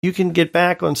you can get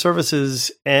back on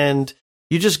services, and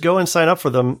you just go and sign up for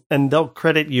them, and they'll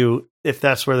credit you if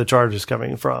that's where the charge is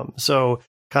coming from. So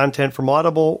content from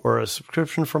Audible or a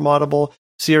subscription from Audible,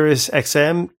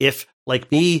 SiriusXM, if,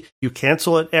 like me, you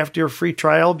cancel it after your free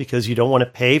trial because you don't want to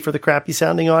pay for the crappy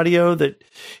sounding audio that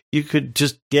you could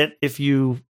just get if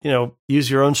you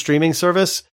use your own streaming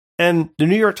service. And the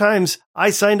New York Times,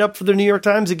 I signed up for the New York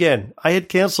Times again. I had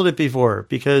canceled it before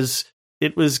because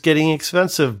it was getting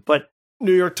expensive, but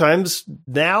New York Times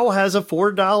now has a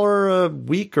 $4 a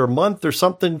week or month or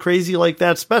something crazy like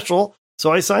that special.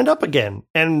 So I signed up again.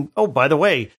 And oh, by the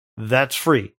way, that's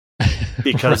free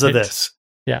because of this.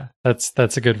 Yeah,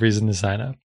 that's a good reason to sign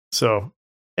up. So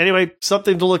anyway,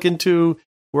 something to look into.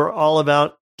 We're all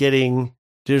about getting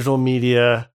digital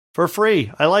media for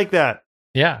free. I like that.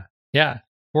 Yeah.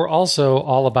 We're also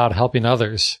all about helping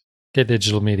others get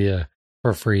digital media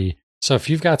for free. So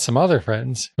if you've got some other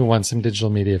friends who want some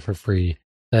digital media for free,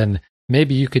 then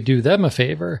maybe you could do them a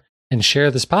favor and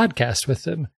share this podcast with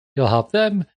them. You'll help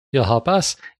them. You'll help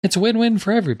us. It's a win-win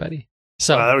for everybody.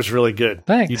 So that was really good.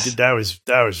 Thanks. You did, that was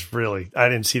really, I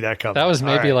didn't see that coming. That was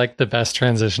maybe like the best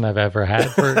transition I've ever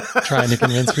had for trying to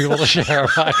convince people to share our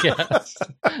podcast.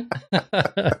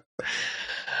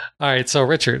 All right. So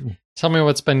Richard, tell me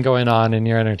what's been going on in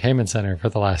your entertainment center for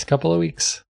the last couple of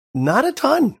weeks. Not a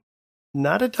ton.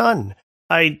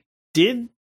 I did,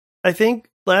 I think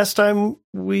last time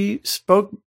we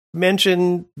spoke,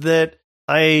 mention that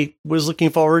I was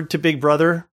looking forward to Big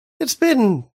Brother. It's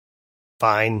been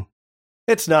fine.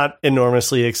 It's not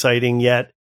enormously exciting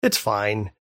yet. It's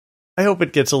fine. I hope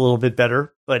it gets a little bit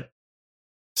better. But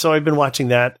so I've been watching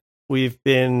that. We've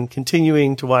been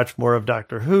continuing to watch more of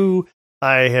Doctor Who.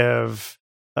 I have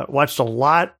watched a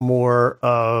lot more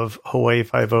of Hawaii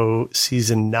Five-0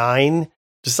 Season 9.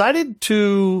 Decided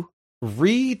to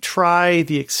retry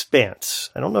The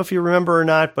Expanse. I don't know if you remember or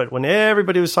not, but when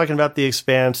everybody was talking about The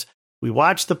Expanse, we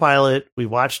watched the pilot. We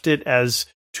watched it as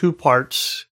 2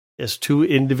 parts, as 2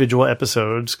 individual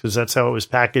episodes, because that's how it was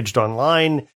packaged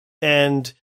online, and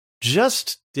it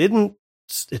just didn't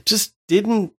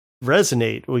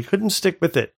resonate. We couldn't stick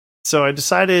with it. So I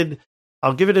decided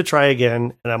I'll give it a try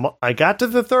again, and I got to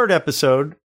the 3rd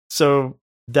episode, so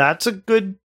that's a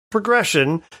good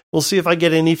progression. We'll see if I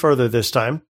get any further this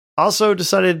time. Also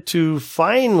decided to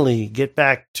finally get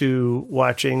back to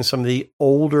watching some of the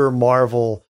older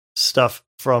Marvel stuff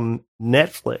from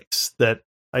Netflix that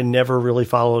I never really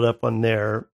followed up on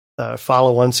their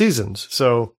follow-on seasons.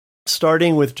 So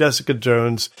starting with Jessica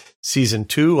Jones Season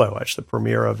 2, I watched the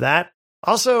premiere of that.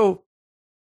 Also,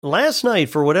 last night,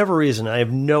 for whatever reason, I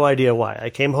have no idea why, I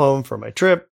came home from my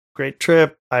trip, great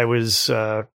trip. I was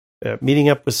meeting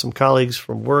up with some colleagues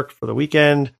from work for the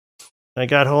weekend. I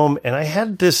got home and I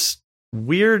had this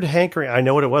weird hankering. I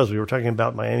know what it was. We were talking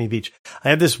about Miami Beach. I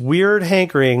had this weird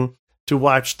hankering to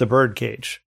watch The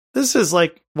Birdcage. This is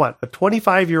like, what, a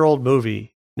 25-year-old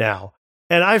movie now.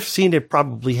 And I've seen it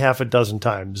probably half a dozen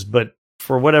times, but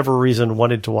for whatever reason,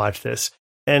 wanted to watch this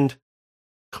and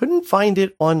couldn't find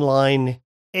it online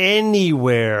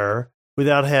anywhere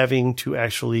without having to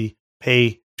actually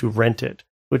pay to rent it,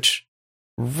 which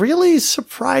really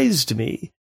surprised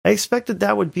me. I expected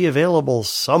that would be available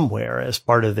somewhere as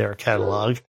part of their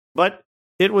catalog, but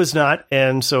it was not.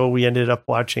 And so we ended up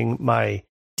watching my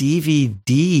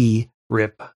DVD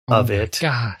rip of it.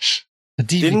 Gosh. The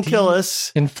DVD didn't kill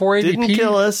us. In 480p? Didn't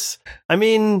kill us. I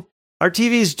mean, our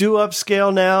TVs do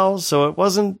upscale now, so it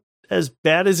wasn't as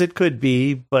bad as it could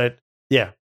be, but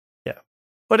yeah.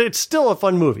 But it's still a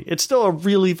fun movie. It's still a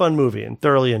really fun movie and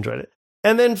thoroughly enjoyed it.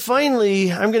 And then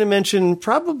finally, I'm going to mention,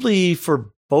 probably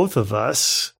for both of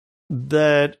us,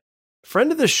 that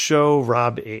friend of the show,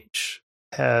 Rob H.,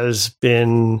 has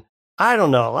been, I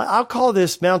don't know, I'll call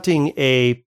this mounting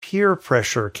a peer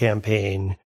pressure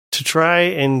campaign to try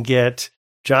and get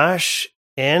Josh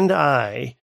and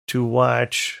me, to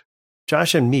watch a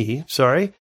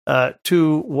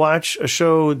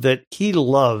show that he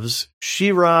loves,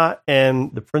 She-Ra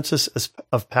and the Princess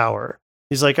of Power.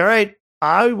 He's like, all right,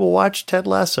 I will watch Ted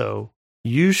Lasso.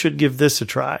 You should give this a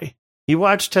try. He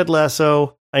watched Ted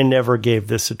Lasso. I never gave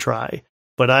this a try,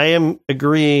 but I am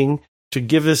agreeing to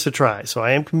give this a try. So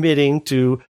I am committing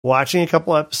to watching a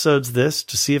couple episodes of this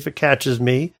to see if it catches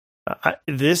me.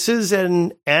 This is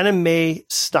an anime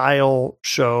style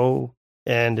show,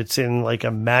 and it's in like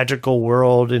a magical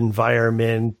world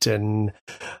environment, and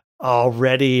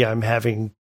already I'm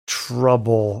having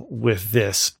trouble with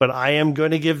this, but I am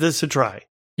going to give this a try.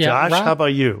 Yeah, Josh, Rob, how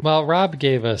about you? Well, Rob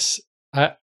gave us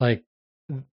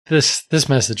this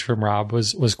message from Rob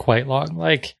was quite long.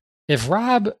 Like, if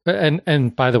Rob,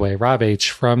 and by the way, Rob H.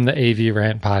 from the AV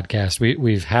Rant podcast,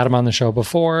 we've had him on the show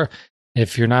before.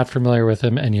 If you're not familiar with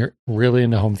him and you're really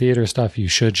into home theater stuff, you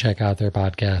should check out their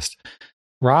podcast.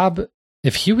 Rob,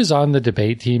 if he was on the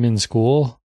debate team in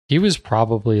school, he was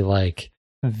probably like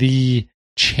the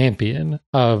champion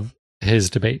of his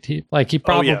debate team. Like, he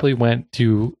probably went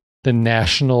to the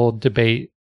national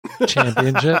debate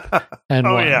championship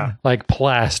and won, like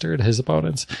plastered his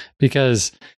opponents,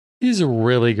 because he's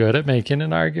really good at making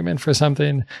an argument for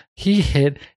something. He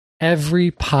hit every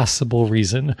possible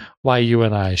reason why you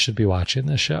and I should be watching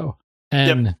this show.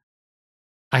 And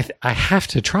I have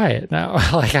to try it now.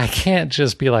 Like, I can't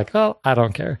just be like, oh, I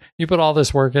don't care. You put all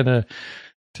this work into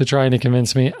trying to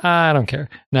convince me. I don't care.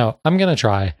 No, I'm going to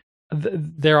try.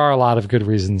 There are a lot of good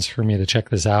reasons for me to check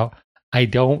this out. I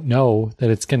don't know that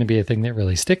it's going to be a thing that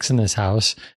really sticks in this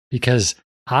house because,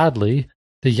 oddly,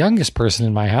 the youngest person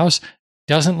in my house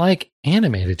doesn't like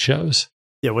animated shows.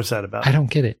 Yeah, what's that about? I don't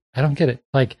get it.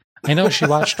 Like, I know she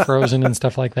watched Frozen and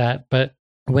stuff like that, but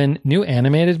when new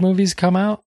animated movies come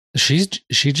out, she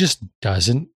just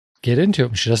doesn't get into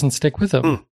them. She doesn't stick with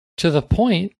them to the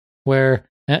point where,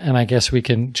 and I guess we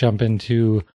can jump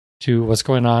into what's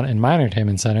going on in my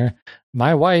entertainment center.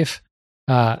 My wife,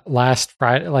 last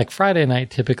Friday, like Friday night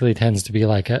typically tends to be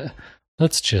like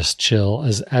let's just chill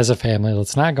as a family.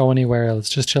 Let's not go anywhere. Let's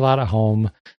just chill out at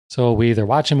home. So we either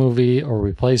watch a movie or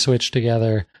we play Switch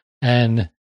together. And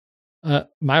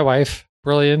my wife,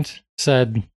 brilliant,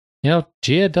 said,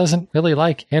 Gia doesn't really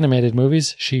like animated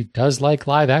movies. She does like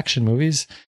live action movies.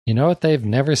 You know what they've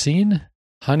never seen?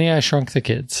 Honey, I Shrunk the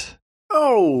Kids.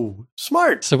 Oh,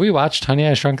 smart. So we watched Honey,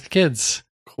 I Shrunk the Kids.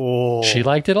 Cool. She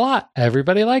liked it a lot.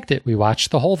 Everybody liked it. We watched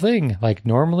the whole thing. Like,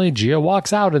 normally Gia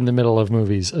walks out in the middle of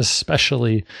movies,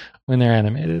 especially when they're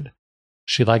animated.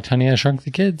 She liked Honey, I Shrunk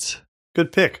the Kids.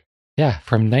 Good pick. Yeah,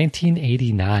 from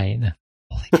 1989.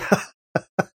 Holy cow.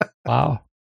 Wow.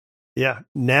 Yeah.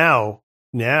 Now,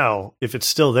 if it's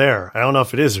still there, I don't know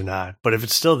if it is or not, but if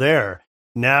it's still there,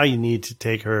 now you need to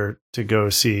take her to go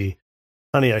see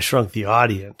Honey, I Shrunk the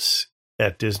Audience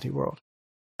at Disney World.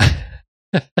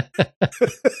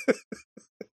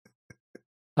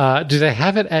 Do they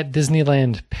have it at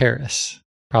Disneyland Paris?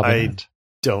 Probably not.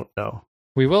 Don't know.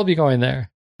 We will be going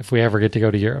there if we ever get to go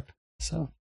to Europe. So,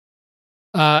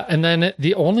 and then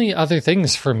the only other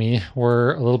things for me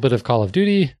were a little bit of Call of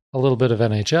Duty, a little bit of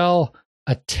NHL,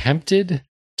 attempted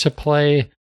to play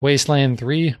Wasteland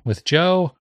 3 with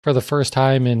Joe for the first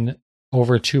time in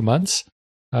over 2 months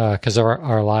because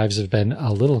our lives have been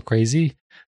a little crazy.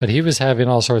 But he was having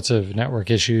all sorts of network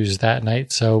issues that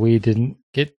night, so we didn't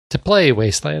get to play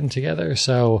Wasteland together.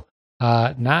 So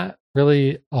not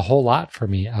really a whole lot for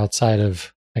me outside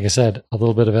of, like I said, a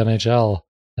little bit of NHL,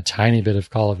 a tiny bit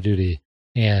of Call of Duty,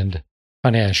 and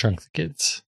Honey, I Shrunk the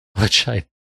Kids, which I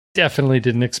definitely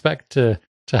didn't expect to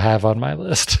have on my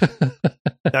list.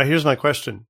 Now, here's my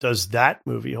question. Does that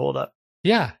movie hold up?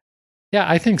 Yeah,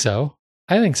 I think so.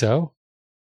 Cool.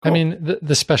 I mean,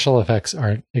 the special effects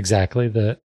aren't exactly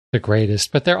the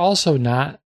greatest, but they're also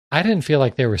not, I didn't feel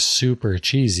like they were super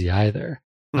cheesy either.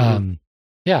 Mm-hmm.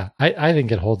 Yeah, I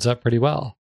think it holds up pretty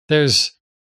well. There's,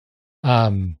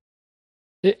 it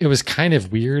was kind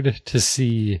of weird to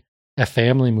see a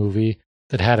family movie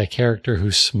that had a character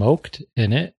who smoked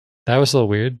in it. That was a little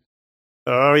weird.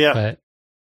 Oh, yeah. But,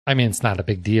 I mean, it's not a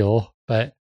big deal,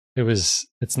 but it's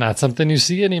not something you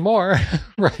see anymore,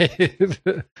 right?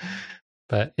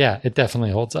 But yeah, it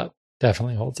definitely holds up.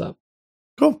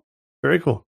 Cool. Very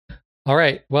cool. All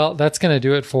right. Well, that's going to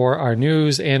do it for our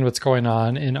news and what's going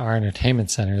on in our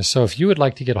entertainment centers. So if you would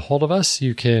like to get a hold of us,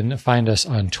 you can find us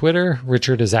on Twitter.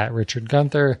 Richard is at Richard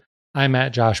Gunther. I'm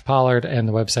at Josh Pollard, and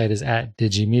the website is at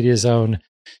DigiMediaZone.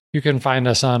 You can find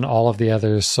us on all of the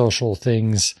other social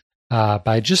things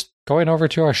by just going over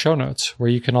to our show notes, where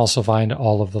you can also find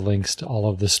all of the links to all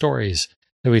of the stories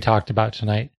that we talked about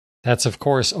tonight. That's, of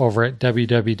course, over at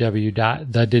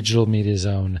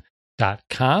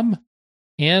www.thedigitalmediazone.com.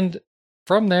 And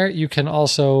from there, you can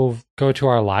also go to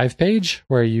our live page,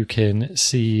 where you can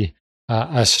see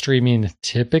us streaming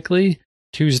typically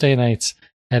Tuesday nights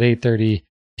at 8:30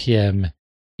 p.m.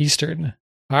 Eastern.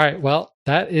 All right, well,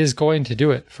 that is going to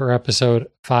do it for episode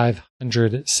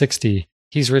 560.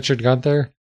 He's Richard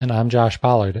Gunther, and I'm Josh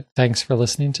Pollard. Thanks for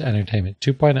listening to Entertainment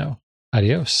 2.0.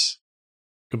 Adios.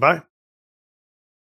 Goodbye.